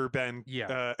he's ever been.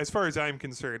 Yeah, as far as I'm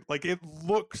concerned, like it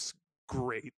looks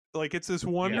great. Like it's this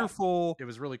wonderful. It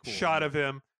was really cool shot of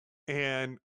him,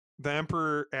 and the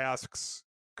Emperor asks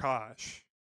Kosh,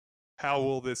 "How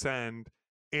will this end?"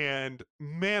 And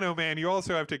man, oh man, you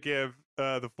also have to give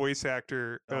the voice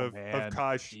actor of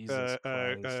Kosh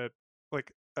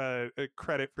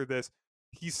credit for this.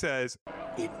 He says,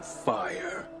 "In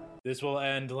fire." This will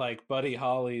end like Buddy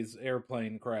Holly's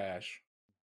airplane crash.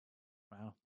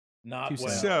 Wow, not too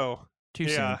well. So too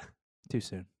soon. Too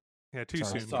soon. Yeah, too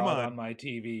soon. I saw Come it on. on my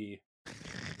TV.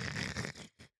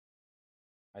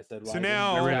 I said, so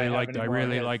now I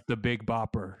really like the Big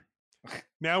Bopper.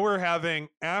 Now we're having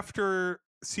after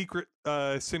secret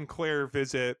Sinclair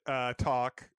visit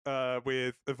talk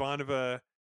with Ivanova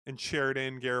and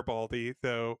Sheridan Garibaldi,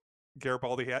 though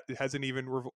Garibaldi hasn't even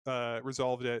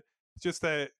resolved it. It's just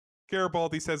that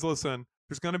Garibaldi says, listen,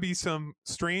 there's going to be some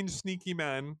strange, sneaky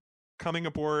men coming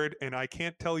aboard, and I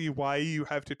can't tell you why you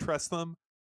have to trust them,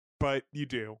 but you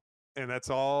do. And that's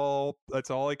all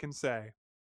I can say.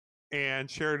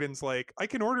 And Sheridan's like, I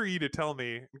can order you to tell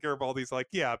me. And Garibaldi's like,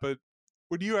 yeah, but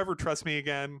would you ever trust me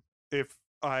again if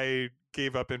I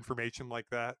gave up information like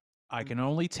that? I can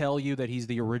only tell you that he's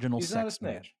the original sex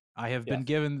man. I have been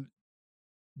given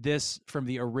this from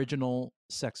the original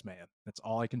sex man. That's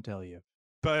all I can tell you.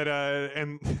 But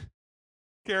and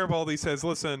Garibaldi says,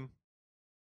 listen,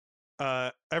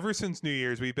 ever since New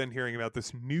Year's, we've been hearing about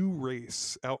this new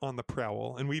race out on the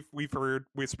prowl, and we've heard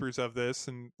whispers of this,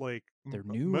 and like they're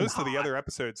new most of the other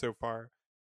episodes so far.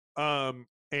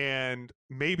 And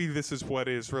maybe this is what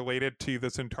is related to the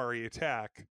Centauri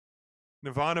attack.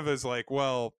 Ivanova's like,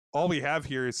 well, all we have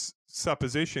here is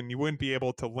supposition. You wouldn't be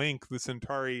able to link the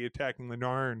Centauri attacking the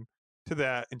Narn to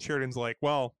that. And Sheridan's like,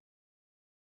 well,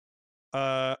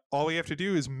 all we have to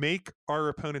do is make our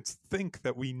opponents think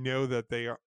that we know that they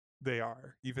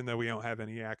are, even though we don't have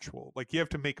any actual. Like, you have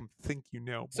to make them think you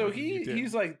know. So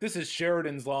he's like, this is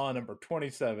Sheridan's Law number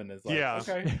 27. Is like, yeah.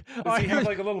 Okay. Does he have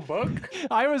like a little book?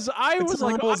 I was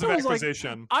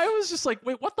just like,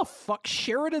 wait, what the fuck?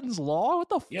 Sheridan's Law? What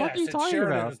the fuck are you talking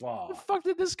Sheridan's about? Law. Where the fuck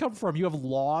did this come from? You have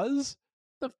laws?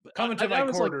 Come into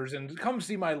my quarters and come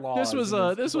see my laws.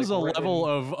 This was a level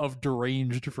of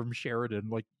deranged from Sheridan.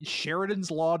 Like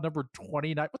Sheridan's Law number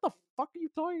 29. What the fuck are you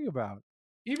talking about?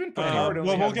 Even Picard.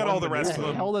 Well, we'll get all the rest of them.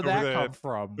 Where the hell did that come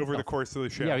from? Over the course of the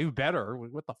show. Yeah, you better.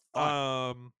 What the fuck?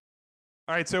 All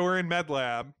right, so we're in Med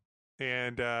Lab,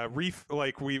 and Reef,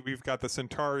 like we've got the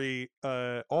Centauri,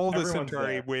 all the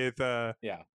Centauri there.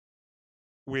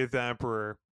 with the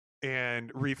Emperor,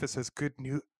 and Reef says, "Good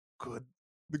news,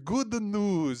 the good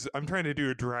news." I'm trying to do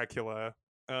a Dracula.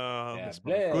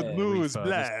 Good news,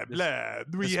 blah, blah.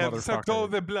 We have sucked all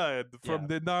the blood from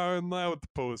the Narn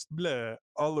outpost, blah.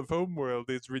 All of Homeworld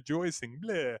is rejoicing,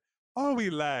 blah. All we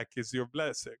lack is your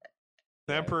blessing.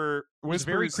 The Emperor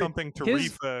whispers something to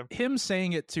Rifa. Him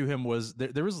saying it to him was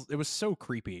it was so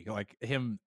creepy. Like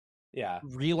him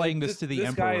relaying this to the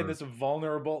Emperor. This guy, this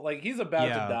vulnerable, like he's about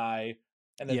to die.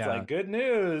 And it's like, good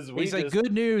news. He's like,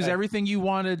 good news. Everything you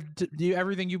wanted to do,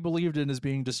 everything you believed in is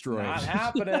being destroyed. Not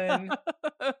happening.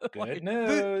 Good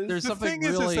news. There's the something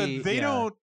thing really, is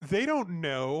that they don't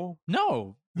know.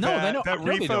 No, they know that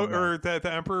Rifa or that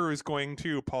the Emperor is going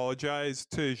to apologize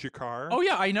to Jakar. Oh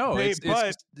yeah, I know.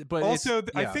 But also,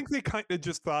 I think they kind of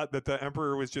just thought that the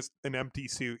Emperor was just an empty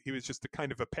suit. He was just a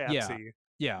kind of a patsy.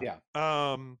 Yeah.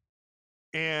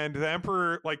 And the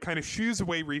Emperor like kind of shoos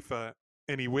away Rifa.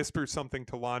 And he whispers something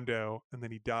to Londo, and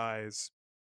then he dies.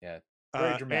 Yeah,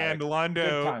 very dramatic. And Londo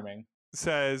Good timing.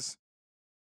 says,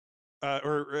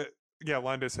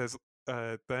 Londo says,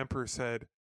 the Emperor said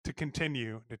to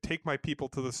continue to take my people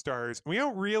to the stars. We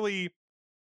don't really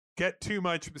get too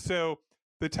much. So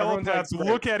the telepaths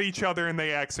look at each other and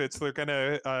they exit. So they're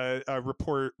gonna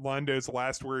report Londo's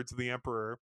last words to the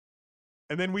Emperor,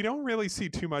 and then we don't really see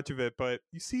too much of it, but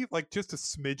you see like just a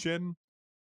smidgen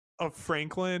of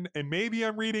Franklin, and maybe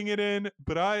I'm reading it in,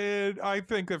 but I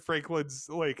think that Franklin's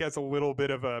like has a little bit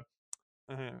of a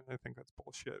I think that's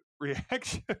bullshit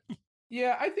reaction.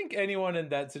 Yeah, I think anyone in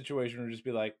that situation would just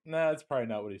be like, nah, that's probably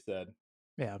not what he said.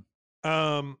 Yeah.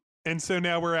 And so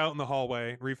now we're out in the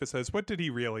hallway. Rifa says, "What did he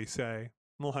really say?"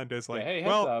 Melinda's like, Yeah, hey, heads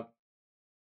 "Well, up.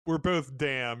 we're both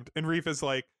damned." And Rifa's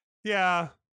like, "Yeah,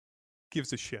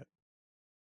 gives a shit.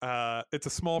 It's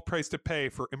a small price to pay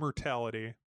for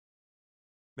immortality."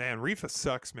 Man, Rifa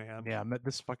sucks, man. Yeah, I met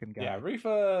this fucking guy. Yeah,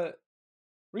 Rifa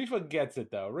gets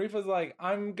it though. Rifa's like,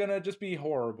 I'm gonna just be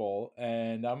horrible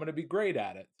and I'm gonna be great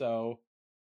at it. So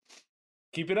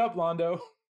keep it up, Londo.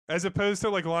 As opposed to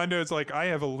like Londo's like, I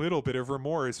have a little bit of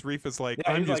remorse. Rifa's like,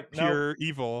 Yeah, I'm he's just like, "Nope. pure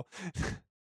evil.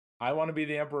 I want to be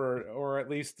the emperor, or at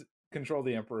least control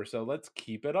the emperor. So let's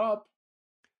keep it up."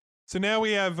 So now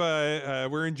we have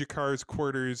we're in Jakar's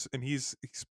quarters, and he's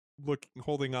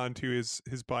holding on to his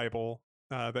Bible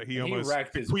that he And almost he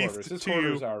wrecked his bequeathed quarters. His to.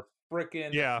 quarters are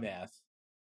freaking mess.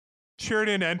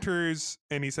 Sheridan enters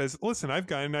and he says, "Listen, I've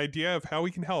got an idea of how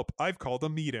we can help. I've called a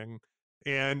meeting,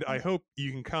 and I hope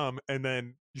you can come." And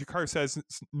then Jakar says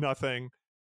nothing,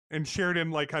 and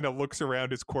Sheridan like kind of looks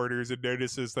around his quarters and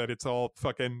notices that it's all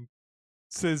fucking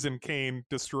Sis and Kane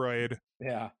destroyed.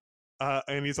 Yeah.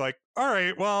 And he's like, "All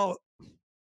right, well,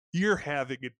 you're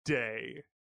having a day."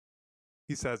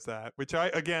 He says that, which I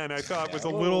thought was a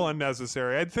little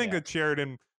unnecessary. I'd think that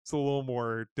Sheridan is a little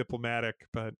more diplomatic,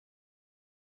 but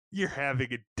you're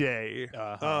having a day.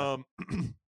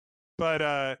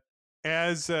 But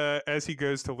as he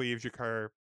goes to leave, Jakar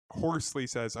hoarsely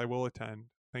says, "I will attend.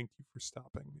 Thank you for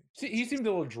stopping me." See, he seemed a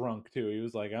little drunk too. He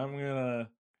was like, "I'm gonna."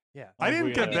 Yeah, I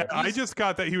didn't get that. I just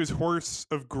got that he was hoarse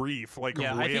of grief, like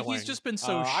yeah. wailing. I think he's just been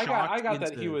so shocked. I got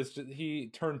that he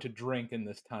turned to drink in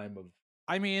this time of.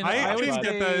 I mean, I didn't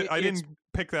get that. I didn't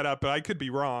pick that up, but I could be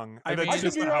wrong. That's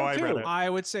just how I read it. I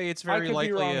would say it's very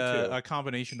likely a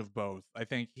combination of both. I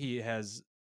think he has.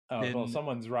 Well,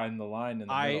 someone's riding the line in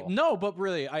the middle. No, but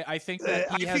really, I think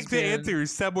that he has. I think the answer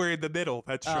is somewhere in the middle.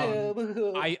 That's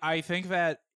true. I think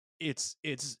that he's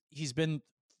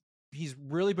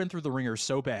really been through the ringer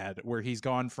so bad, where he's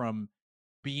gone from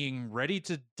being ready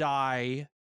to die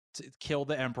to kill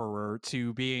the Emperor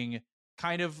to being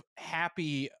kind of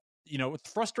happy,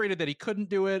 frustrated that he couldn't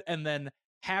do it, and then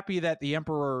happy that the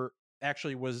Emperor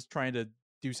actually was trying to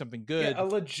do something good. Yeah, a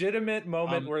legitimate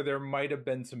moment where there might have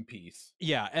been some peace.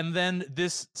 Yeah, and then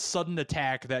this sudden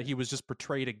attack that he was just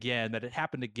betrayed again, that it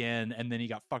happened again, and then he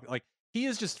got fucked. Like, he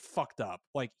is just fucked up.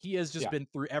 Like, he has just been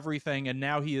through everything, and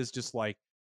now he is just like,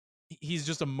 he's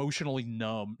just emotionally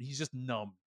numb. He's just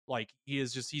numb. Like,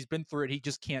 he's been through it. He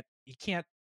just can't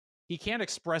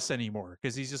express anymore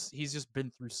because he's just been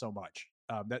through so much.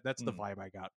 That's the vibe I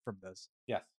got from this.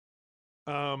 Yes.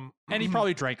 And he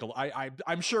probably drank a lot.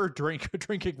 I'm sure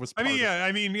drinking was part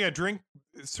drink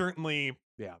certainly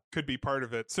could be part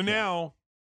of it. So now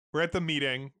we're at the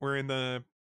meeting.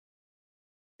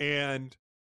 And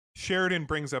Sheridan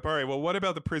brings up, all right, well, what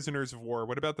about the prisoners of war?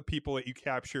 What about the people that you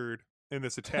captured in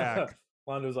this attack?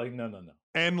 Londo's like, no.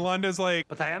 And Londo's like,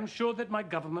 but I am sure that my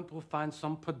government will find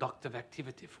some productive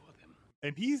activity for them.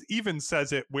 And he even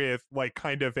says it with like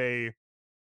kind of a,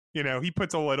 he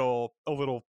puts a little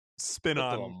spin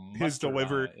on his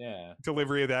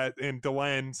delivery of that, and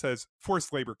Delenn says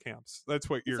forced labor camps. That's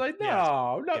what you're like.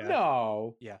 No.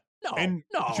 And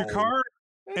Jakar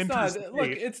enters.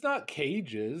 It's not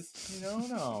cages.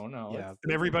 No. Yeah,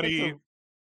 and everybody.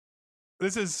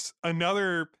 This is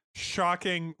another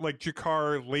shocking like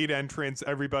Jakar late entrance.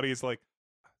 Everybody's like,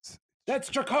 "That's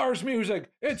Jakar's music.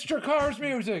 It's Jakar's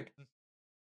music."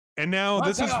 And now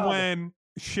this is when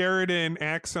Sheridan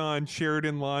acts on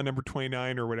Sheridan Law number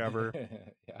 29 or whatever.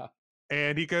 Yeah.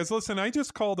 And he goes, "Listen, I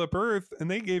just called up Earth and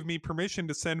they gave me permission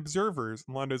to send observers."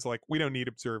 And Londo's like, "We don't need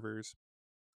observers."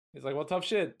 He's like, "Well, tough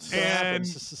shit." And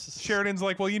Sheridan's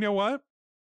like, "Well, you know what?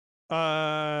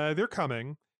 They're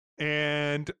coming.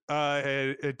 And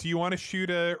do you want to shoot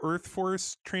a Earth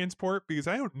Force transport? Because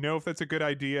I don't know if that's a good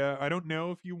idea. I don't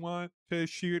know if you want to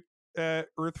shoot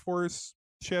Earth Force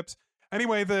ships."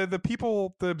 Anyway, the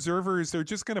people, the observers, they're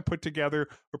just going to put together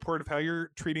a report of how you're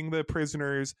treating the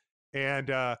prisoners and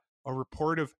a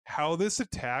report of how this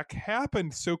attack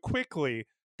happened so quickly,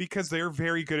 because they're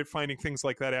very good at finding things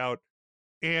like that out.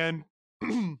 And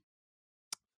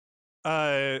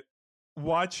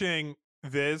watching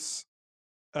this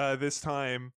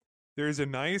time, there's a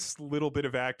nice little bit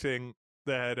of acting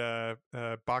that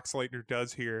Boxleitner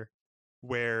does here,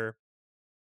 where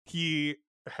he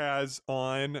has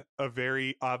on a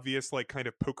very obvious like kind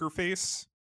of poker face,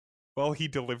 while he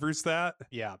delivers that.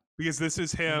 Yeah. Because this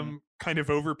is him kind of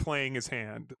overplaying his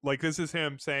hand. Like, this is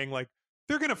him saying, like,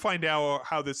 they're going to find out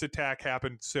how this attack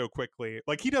happened so quickly.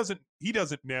 Like, he doesn't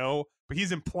know, but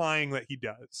he's implying that he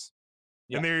does.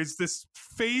 Yeah. And there's this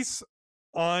face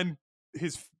on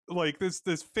his, like, this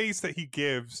face that he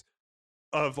gives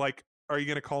of, like, are you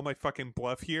going to call my fucking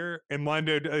bluff here? And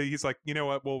Lando, he's like, you know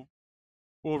what,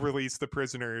 we'll release the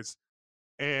prisoners.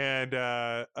 And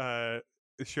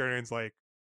Sheridan's like,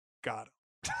 got him.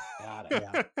 Got it.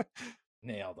 Yeah.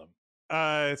 Nailed him.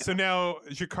 So now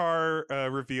Jakar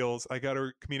reveals, I got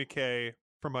a communique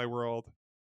from my world.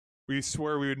 We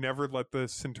swore we would never let the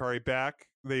Centauri back.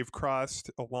 They've crossed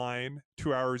a line.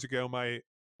 2 hours ago, my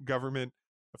government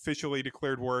officially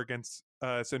declared war against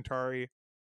Centauri.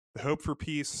 The hope for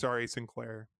peace. Sorry,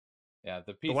 Sinclair. Yeah,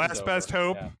 the peace. The last best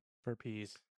hope for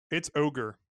peace. It's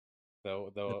ogre.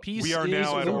 The peace we are is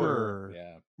now at over. war.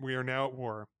 Yeah, we are now at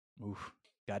war. Oof.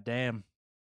 Goddamn.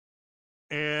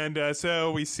 And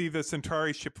so we see the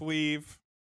Centauri ship leave.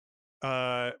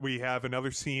 We have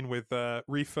another scene with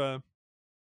Rifa.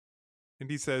 And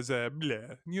he says, blah,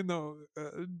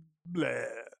 blah.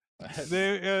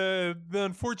 The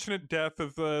unfortunate death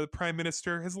of the Prime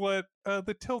Minister has let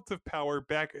the tilt of power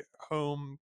back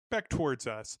home, back towards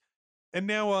us. And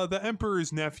now the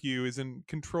Emperor's nephew is in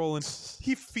control, and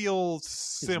he feels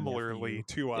similarly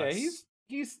to us. Yeah,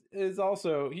 he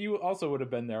also would have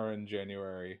been there in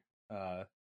January of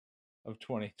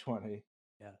 2020.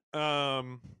 Yeah.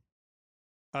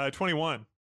 21.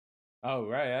 Oh,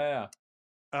 right,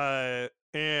 yeah.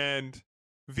 And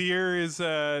Veer is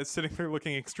sitting there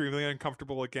looking extremely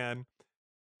uncomfortable again.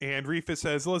 And Rifa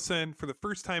says, listen, for the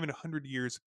first time in 100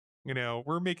 years,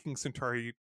 we're making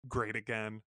Centauri great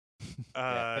again.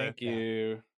 Thank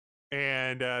you.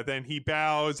 And then he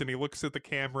bows and he looks at the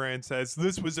camera and says,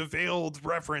 this was a veiled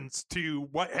reference to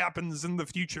what happens in the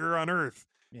future on Earth.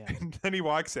 Yeah. And then he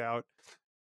walks out.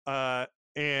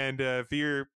 And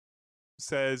Veer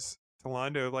says to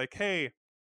Lando, like, hey,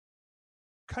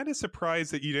 kind of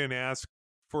surprised that you didn't ask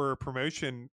for a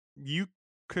promotion. You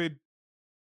could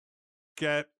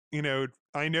get,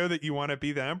 I know that you want to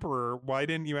be the Emperor. Why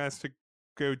didn't you ask to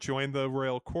go join the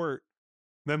royal court?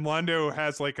 Then Lando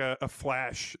has like a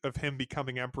flash of him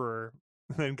becoming Emperor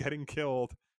and then getting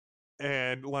killed.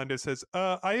 And Lando says,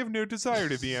 I have no desire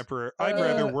to be Emperor. I'd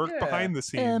rather work behind the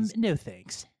scenes. No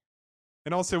thanks.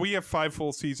 And also, we have 5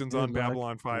 full seasons on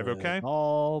Babylon 5, okay?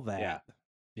 All that.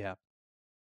 Yeah.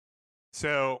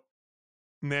 So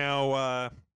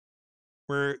now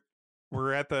we're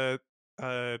at the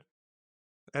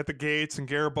gates, and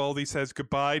Garibaldi says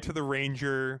goodbye to the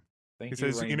Ranger. He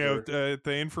says, Ranger.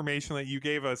 The information that you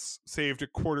gave us saved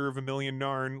 250,000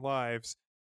 Narn lives.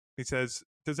 He says,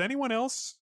 does anyone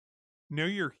else know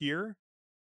you're here?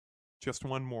 Just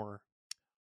one more.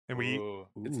 And we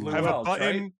have a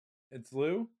button. Right? It's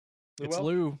Lou? It's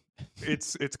Lou.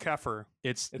 It's Keffer.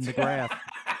 It's McGrath.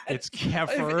 It's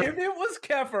Keffer. If it was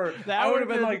Keffer, I would have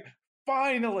been like,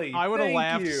 finally. I would have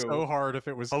laughed so hard if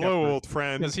it was Hello, Keffer. old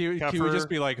friend. Because he would just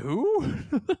be like, who?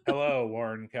 Hello,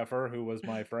 Warren Keffer, who was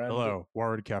my friend. Hello,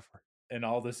 Warren Keffer. In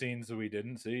all the scenes that we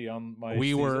didn't see on my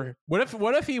season.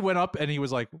 What if he went up and he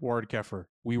was like, Warren Keffer,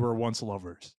 we were once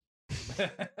lovers.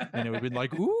 And it would have been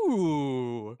like,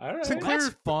 ooh. I don't know.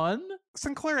 That's fun.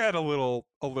 Sinclair had a little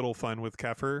fun with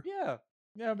Keffer. Yeah.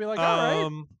 I'd be like, all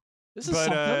right. This is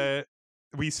something.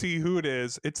 We see who it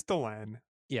is. It's Delenn.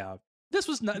 Yeah. This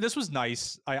was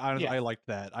nice. I liked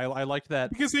that. I liked that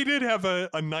because they did have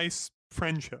a nice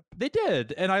friendship. They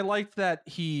did, and I liked that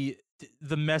the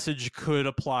message could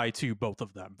apply to both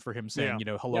of them. For him saying,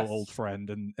 hello, old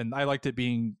friend, and I liked it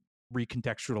being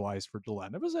recontextualized for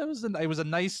Delenn.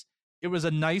 It was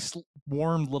a nice,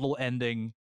 warm little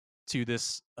ending to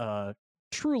this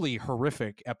truly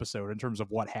horrific episode in terms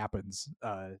of what happens.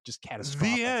 Just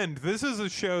catastrophic. The end. This is a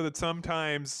show that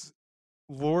sometimes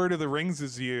Lord of the Rings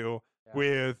is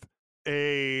with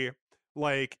a,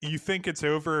 like, you think it's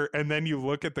over and then you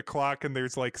look at the clock and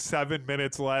there's like 7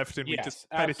 minutes left, and we just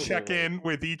kind of check in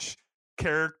with each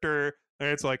character, and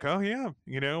it's like, oh yeah,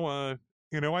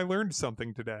 I learned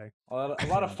something today. A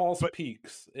lot of false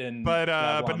peaks in but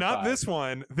not 5. this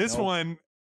one. This one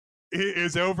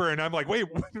is over, and I'm like, wait,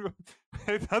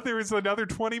 I thought there was another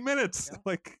 20 minutes. Yeah.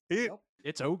 Like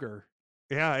it's ogre.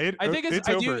 Yeah, I think it's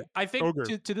over. I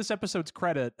think to this episode's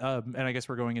credit, and I guess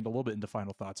we're going into a little bit into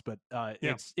final thoughts, but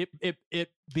it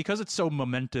because it's so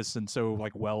momentous and so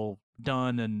like well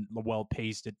done and well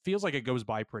paced, it feels like it goes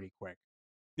by pretty quick.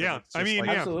 Yeah, I mean,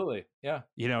 absolutely, yeah.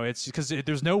 It's because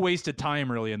there's no wasted time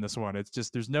really in this one. It's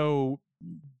just there's no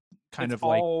kind It's of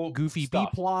like all goofy B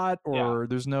stuff. plot, or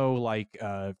there's no like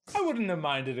I wouldn't have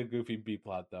minded a goofy B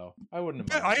plot though. I wouldn't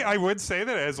have But minded. I would say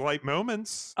that it has light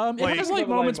moments. it has like the light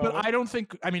moments, but moment. I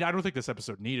don't think this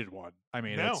episode needed one. I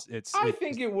mean, No. I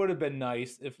think it would have been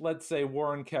nice if, let's say,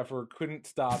 Warren Keffer couldn't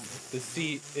stop the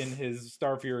seat in his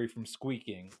Star Fury from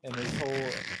squeaking, and this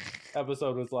whole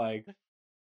episode was like,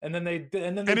 and then they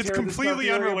and it's tear the Star completely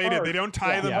Fury unrelated. apart. They don't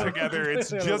tie them Yeah. together. It's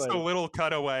Completely just a unrelated. little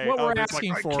cutaway. what we're it's like,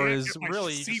 asking I for can't is get my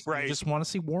really seat just want to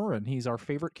see Warren. He's our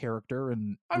favorite character,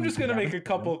 and I'm just gonna we make a haven't-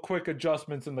 couple quick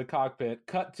adjustments in the cockpit.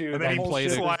 Cut to And the then he whole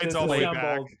plays ship it, is slides all the way back.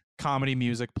 disassembled. comedy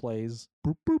music plays.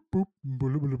 Boop, boop,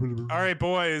 boop. All right,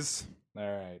 boys. All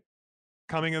right.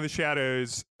 Coming of the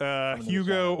Shadows, the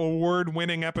Hugo Shadows.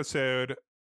 award-winning episode.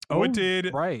 Oh, What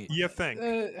did right. you think?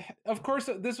 Of course,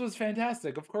 this was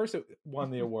fantastic. Of course, it won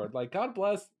the award. Like, God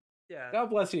bless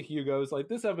you, Hugos. Like,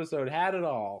 this episode had it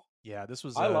all. Yeah, this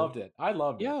was. I loved it. I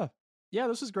loved it. Yeah,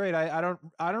 this was great. I don't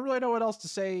really know what else to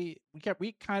say.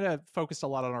 We kind of focused a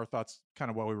lot on our thoughts kind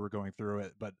of while we were going through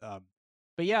it, but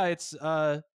yeah, it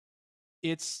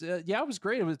was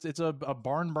great. It's a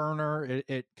barn burner.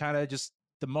 It kind of just,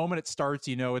 the moment it starts,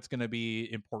 it's going to be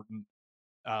important.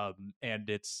 And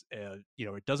it's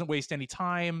it doesn't waste any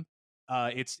time.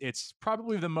 It's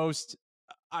probably the most,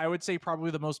 I would say,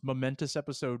 probably the most momentous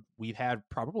episode we've had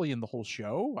probably in the whole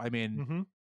show. I mean,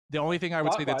 the only thing I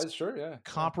would say that's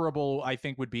comparable, I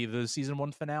think, would be the season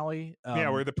 1 finale.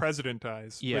 Where the president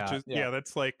dies. Yeah,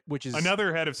 which is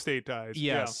another head of state dies.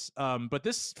 Yes. But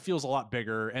this feels a lot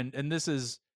bigger, and this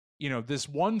is, this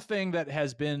one thing that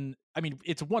has been, I mean,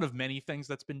 it's one of many things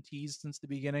that's been teased since the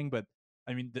beginning, but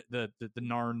I mean, the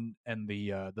Narn and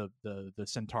the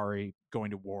Centauri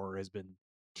going to war has been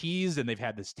teased, and they've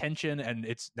had this tension, and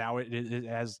it's now it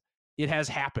has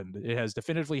happened. It has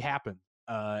definitively happened.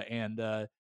 I'm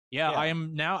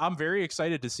very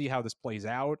excited to see how this plays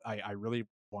out. I really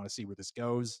want to see where this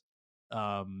goes.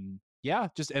 And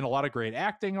a lot of great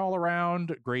acting all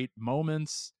around, great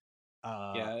moments.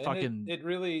 It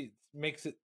really makes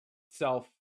itself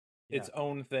its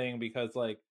own thing, because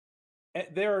like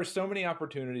there are so many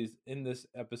opportunities in this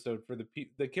episode for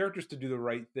the characters to do the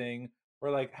right thing,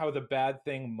 or like how the bad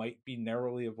thing might be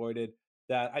narrowly avoided,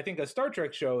 that I think a Star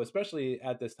Trek show, especially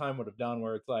at this time, would have done,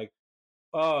 where it's like,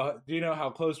 oh, do you know how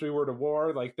close we were to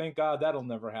war? Like, thank God that'll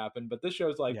never happen. But this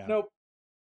show's like, nope.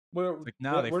 We're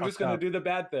just going to do the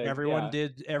bad thing. Everyone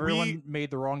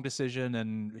made the wrong decision,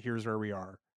 and here's where we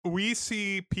are. We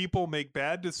see people make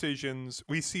bad decisions.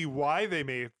 We see why they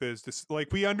made those.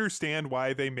 We understand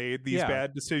why they made these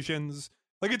bad decisions.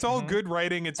 Like, it's all good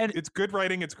writing. It's good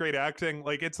writing. It's great acting.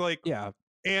 Like, it's like,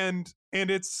 and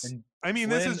it's. I mean,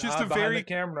 this is just a very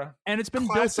camera, and it's been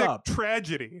classic built up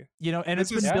tragedy. And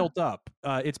it's been built up.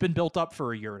 It's been built up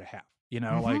for a year and a half.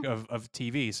 Like of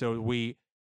TV.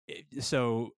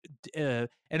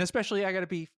 And especially, I got to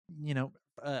be,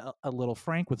 a little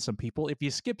frank with some people. If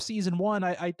you skip season 1,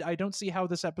 I don't see how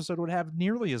this episode would have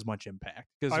nearly as much impact.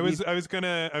 Because I was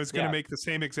gonna make the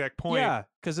same exact point. Yeah,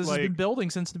 because this has been building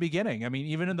since the beginning. I mean,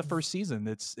 even in the first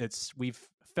season, we've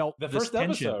felt the this first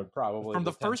tension episode, probably from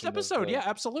the first episode. Yeah,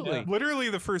 absolutely. Yeah. Literally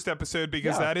the first episode,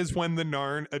 because that is when the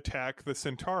Narn attack the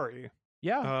Centauri.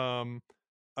 Yeah.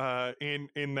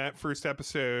 In that first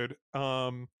episode,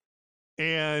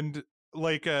 and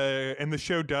the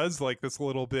show does like this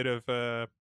little bit of a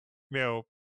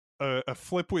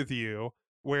flip with you,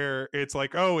 where it's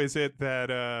like, oh, is it that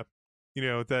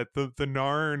that the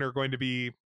Narn are going to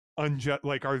be unjust?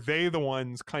 Like, are they the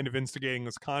ones kind of instigating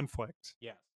this conflict?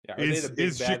 Yeah. Is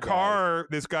Jakar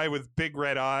this guy with big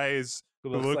red eyes who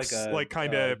looks like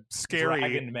kind of scary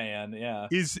dragon man? Yeah.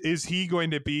 Is he going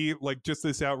to be like just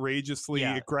this outrageously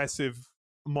aggressive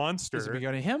monster? Is it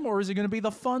going to be him, or is it going to be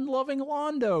the fun-loving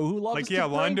Londo who loves to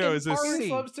drink Londo and party?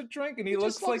 He loves to drink, and he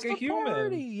looks like a human.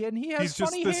 Party, and he has He's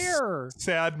funny just hair.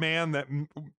 Sad man that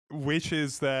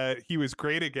wishes that he was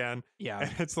great again. Yeah,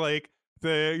 and it's like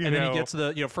then he gets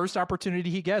the first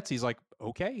opportunity he gets. He's like,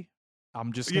 okay,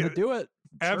 I'm just going to do it.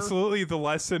 Absolutely, sure. The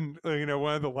lesson,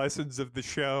 one of the lessons of the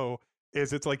show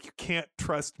is it's like you can't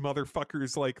trust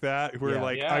motherfuckers like that who are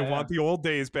I want the old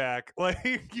days back.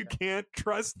 Like, you can't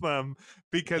trust them,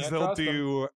 because they'll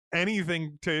do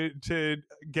anything to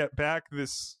get back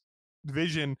this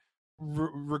vision,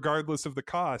 regardless of the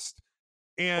cost.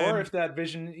 And, or if that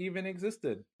vision even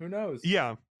existed, who knows?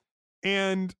 Yeah.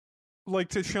 And like,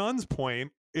 to Sean's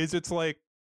point, it's like,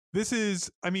 this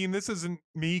isn't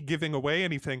me giving away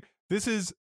anything. This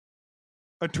is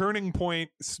a turning point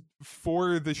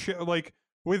for the show. Like,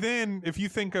 within, if you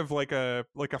think of like a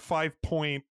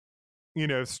 5-point,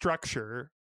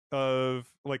 structure of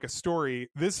like a story,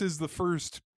 this is the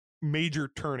first major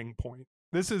turning point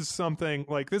This is something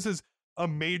like this is a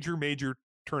major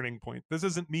turning point. This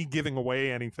isn't me giving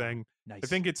away anything. Nice. I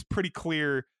think it's pretty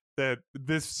clear that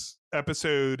this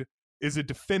episode is a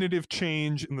definitive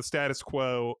change in the status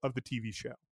quo of the TV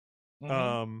show.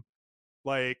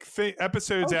 Like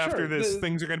episodes after this,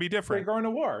 things are going to be different. They're going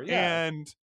to war, yeah. And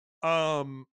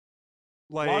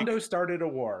like Londo started a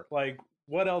war. Like,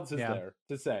 what else is there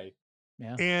to say?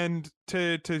 Yeah. And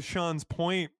to Sean's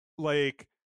point, like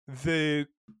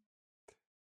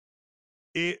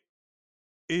it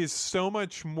is so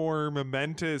much more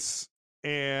momentous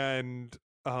and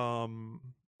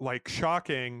like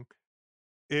shocking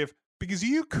because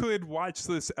you could watch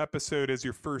this episode as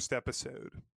your first episode.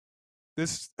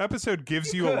 This episode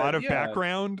gives you a lot of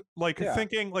background, like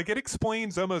thinking, like it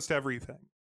explains almost everything.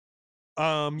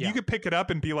 You could pick it up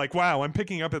and be like, wow, I'm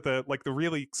picking up at the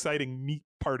really exciting meat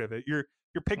part of it. You're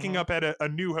picking up at a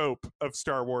New Hope of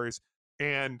Star Wars,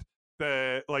 and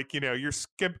the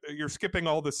you're skipping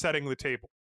all the setting of the table.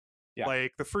 Yeah.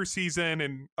 Like the first season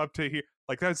and up to here,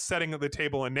 like that's setting of the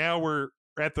table, and now we're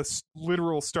at the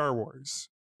literal Star Wars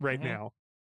right now.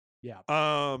 Yeah.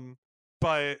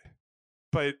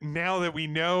 But now that we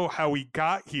know how we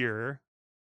got here,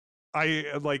 I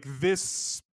like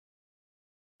this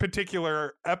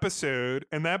particular episode,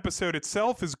 and the episode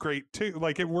itself is great too.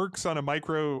 Like it works on a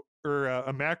micro or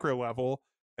a macro level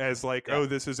as like, oh,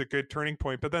 this is a good turning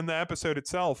point. But then the episode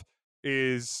itself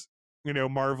is,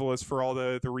 marvelous for all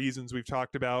the reasons we've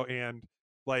talked about, and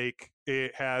like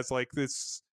it has like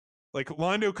this, like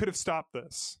Londo could have stopped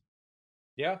this.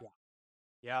 Yeah.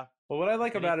 Well, what I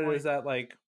like about it is that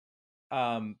like,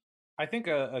 I think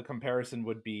a comparison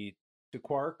would be to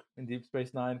Quark in Deep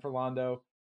Space Nine for Londo.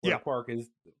 Where Quark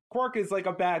is like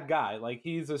a bad guy. Like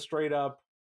he's a straight up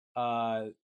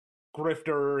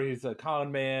grifter. He's a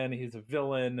con man. He's a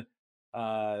villain.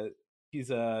 He's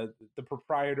the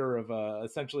proprietor of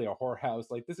essentially a whorehouse.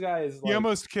 Like this guy is. Like, he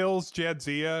almost kills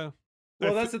Jadzia.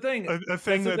 Well, that's the thing. A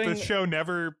thing that the show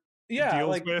never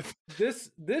deals with.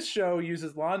 This show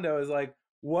uses Londo as like,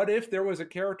 what if there was a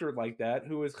character like that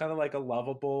who was kind of like a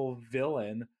lovable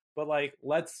villain, but like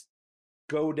let's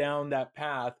go down that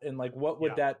path, and like what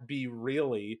would that be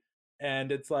really?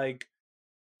 And it's like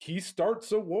he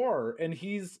starts a war and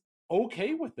he's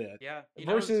okay with it. Yeah.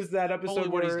 Versus that episode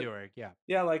what where he's doing. Yeah.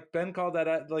 Yeah, like Ben called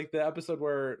that like the episode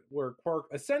where Quark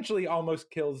essentially almost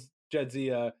kills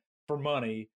Jadzia for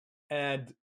money,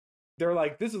 and they're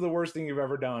like, this is the worst thing you've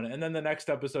ever done. And then the next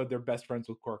episode they're best friends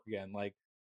with Quark again. Like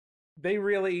they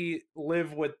really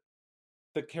live with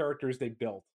the characters they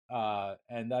built.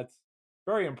 And that's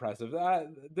very impressive.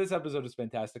 This episode is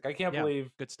fantastic. I can't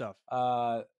believe good stuff.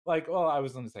 I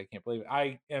was going to say I can't believe it.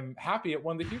 I am happy it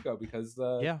won the Hugo because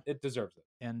it deserves it.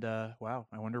 And wow,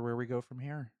 I wonder where we go from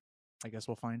here. I guess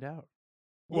we'll find out.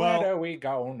 Where do we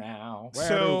go now?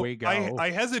 Where do we go?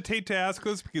 I hesitate to ask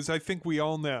this because I think we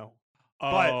all know.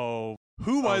 Oh, but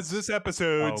who was this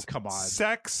episode's come on.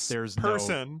 sex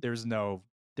person? There's no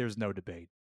debate.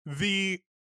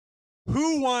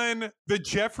 Who won the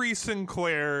Jeffrey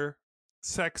Sinclair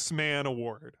Sex Man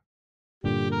Award?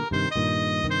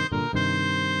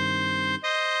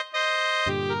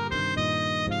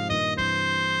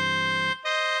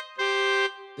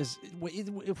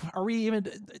 Are we even?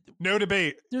 No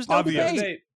debate. There's no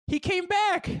debate. He came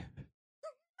back.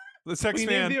 The sex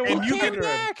man, and you came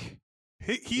back.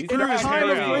 He in a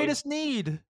time of out. greatest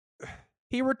need.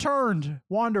 He returned.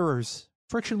 Wanderers,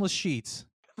 frictionless sheets.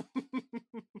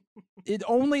 The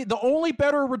only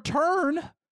better return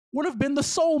would have been the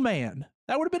Soul Man.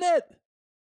 That would have been it.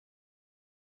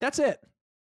 That's it.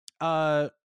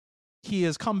 He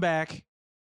has come back.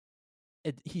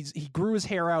 He grew his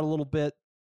hair out a little bit.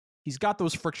 He's got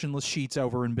those frictionless sheets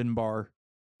over in Bin Bar.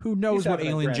 Who knows what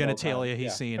alien genitalia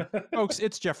he's seen? Folks,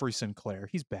 it's Jeffrey Sinclair.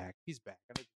 He's back.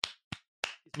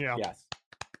 Yeah. Yes.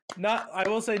 I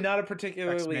will say not a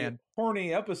particularly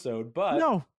horny episode, but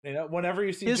no. Whenever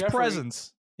you see his Jeffrey,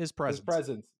 presence.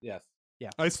 Yes. Yeah.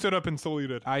 I stood up and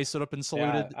saluted. I stood up and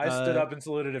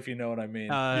saluted, if you know what I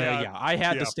mean. I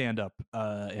had to stand up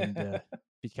and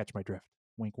you catch my drift.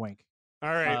 Wink, wink. All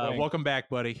right. Welcome back,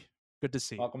 buddy. Good to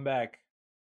see you. Welcome back.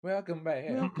 Welcome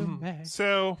back.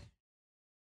 So,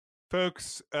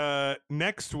 folks,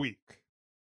 next week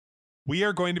we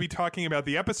are going to be talking about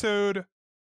the episode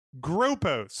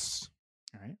Gropos.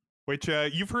 All right. Which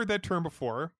you've heard that term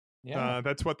before. Yeah.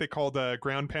 That's what they call the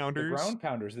ground pounders. The ground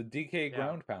pounders, the DK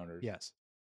ground pounders. Yes.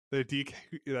 The DK,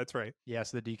 that's right. Yes,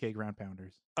 the DK ground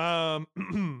pounders.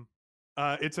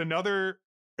 It's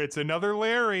another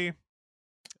Larry.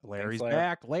 Larry's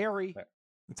back. Larry.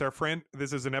 It's our friend.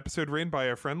 This is an episode written by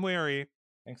our friend Larry.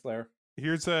 Thanks, Larry.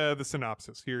 Here's the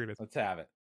synopsis. Here it is. Let's have it.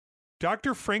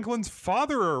 Dr. Franklin's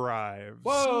father arrives.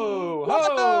 Whoa!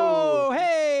 Whoa!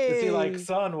 Hey! Is he like,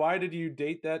 son, why did you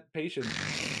date that patient?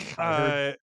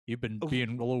 You've been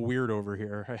being a little weird over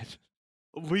here, right?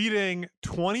 Leading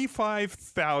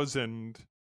 25,000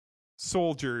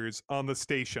 soldiers on the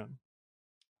station.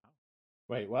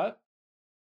 Wait, what?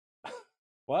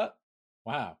 What?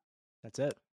 Wow. That's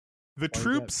it. The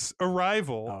troops'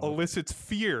 arrival elicits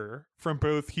fear from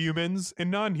both humans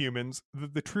and non-humans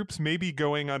that the troops may be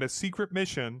going on a secret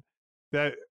mission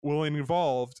that will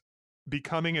involve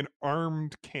becoming an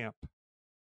armed camp.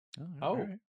 Oh,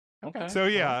 right. Okay. So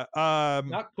yeah,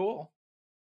 not cool.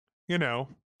 You know,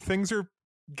 things are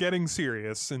getting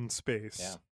serious in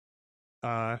space.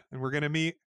 Yeah. And we're gonna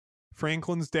meet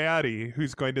Franklin's daddy,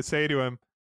 who's going to say to him,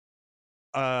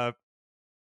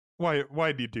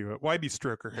 why'd you do it? Why'd you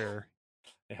stroke her hair?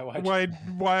 Yeah,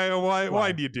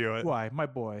 why'd you do it? Why, my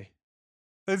boy?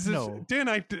 No.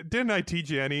 Didn't I teach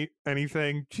you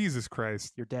anything? Jesus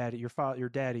Christ. Your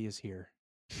daddy is here.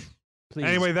 Please.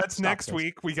 Anyway, that's next this.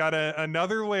 week. We got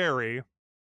another Larry.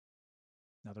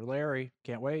 Another Larry.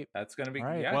 Can't wait. That's going to be all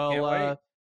right. Yeah, well, can't wait.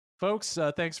 Folks,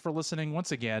 thanks for listening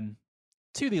once again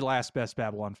to the Last Best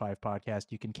Babylon 5 podcast.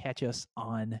 You can catch us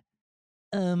on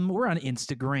we're on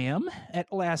Instagram at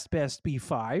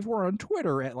LastBestB5. We're on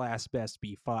Twitter at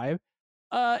LastBestB5.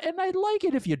 And I'd like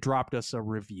it if you dropped us a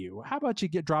review. How about you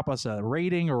drop us a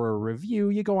rating or a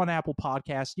review? You go on Apple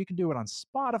Podcasts. You can do it on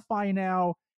Spotify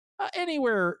now.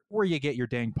 Anywhere where you get your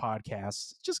dang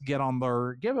podcasts, just get on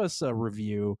there. Give us a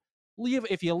review.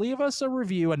 If you leave us a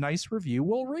review, a nice review,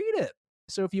 we'll read it.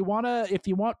 So if you want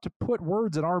to put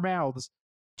words in our mouths,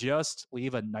 just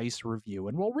leave a nice review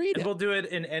and we'll read it. We'll do it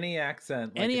in any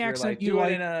accent. Like any accent like, you do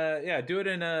like. Do it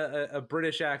in a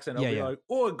British accent. I'll be like,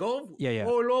 oh, go. Yeah.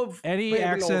 Oh, love. Any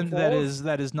accent that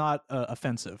is not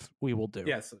offensive, we will do.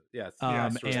 Yes.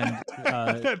 And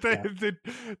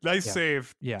nice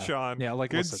save, Sean. Yeah,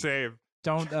 like good save.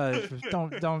 Don't.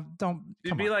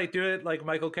 You'd be like, do it like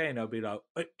Michael Caine. I'll be like,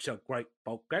 it's a great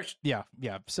podcast. Yeah.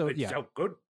 So it's so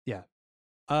good. Yeah.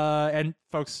 And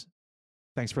folks,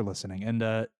 thanks for listening.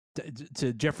 And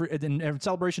to Jeffrey, in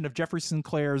celebration of Jeffrey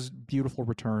Sinclair's beautiful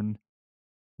return,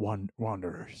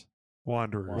 wanderers,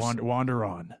 wander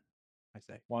on. I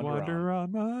say, wander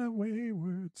on my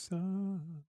wayward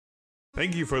son.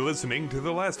 Thank you for listening to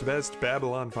the Last Best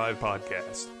Babylon 5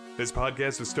 podcast. This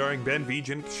podcast is starring Ben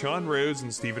Vigent, Sean Rose,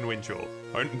 and Stephen Winchell.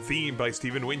 Art and theme by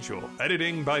Stephen Winchell.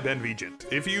 Editing by Ben Vigent.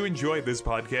 If you enjoyed this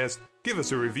podcast, give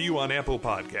us a review on Apple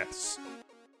Podcasts.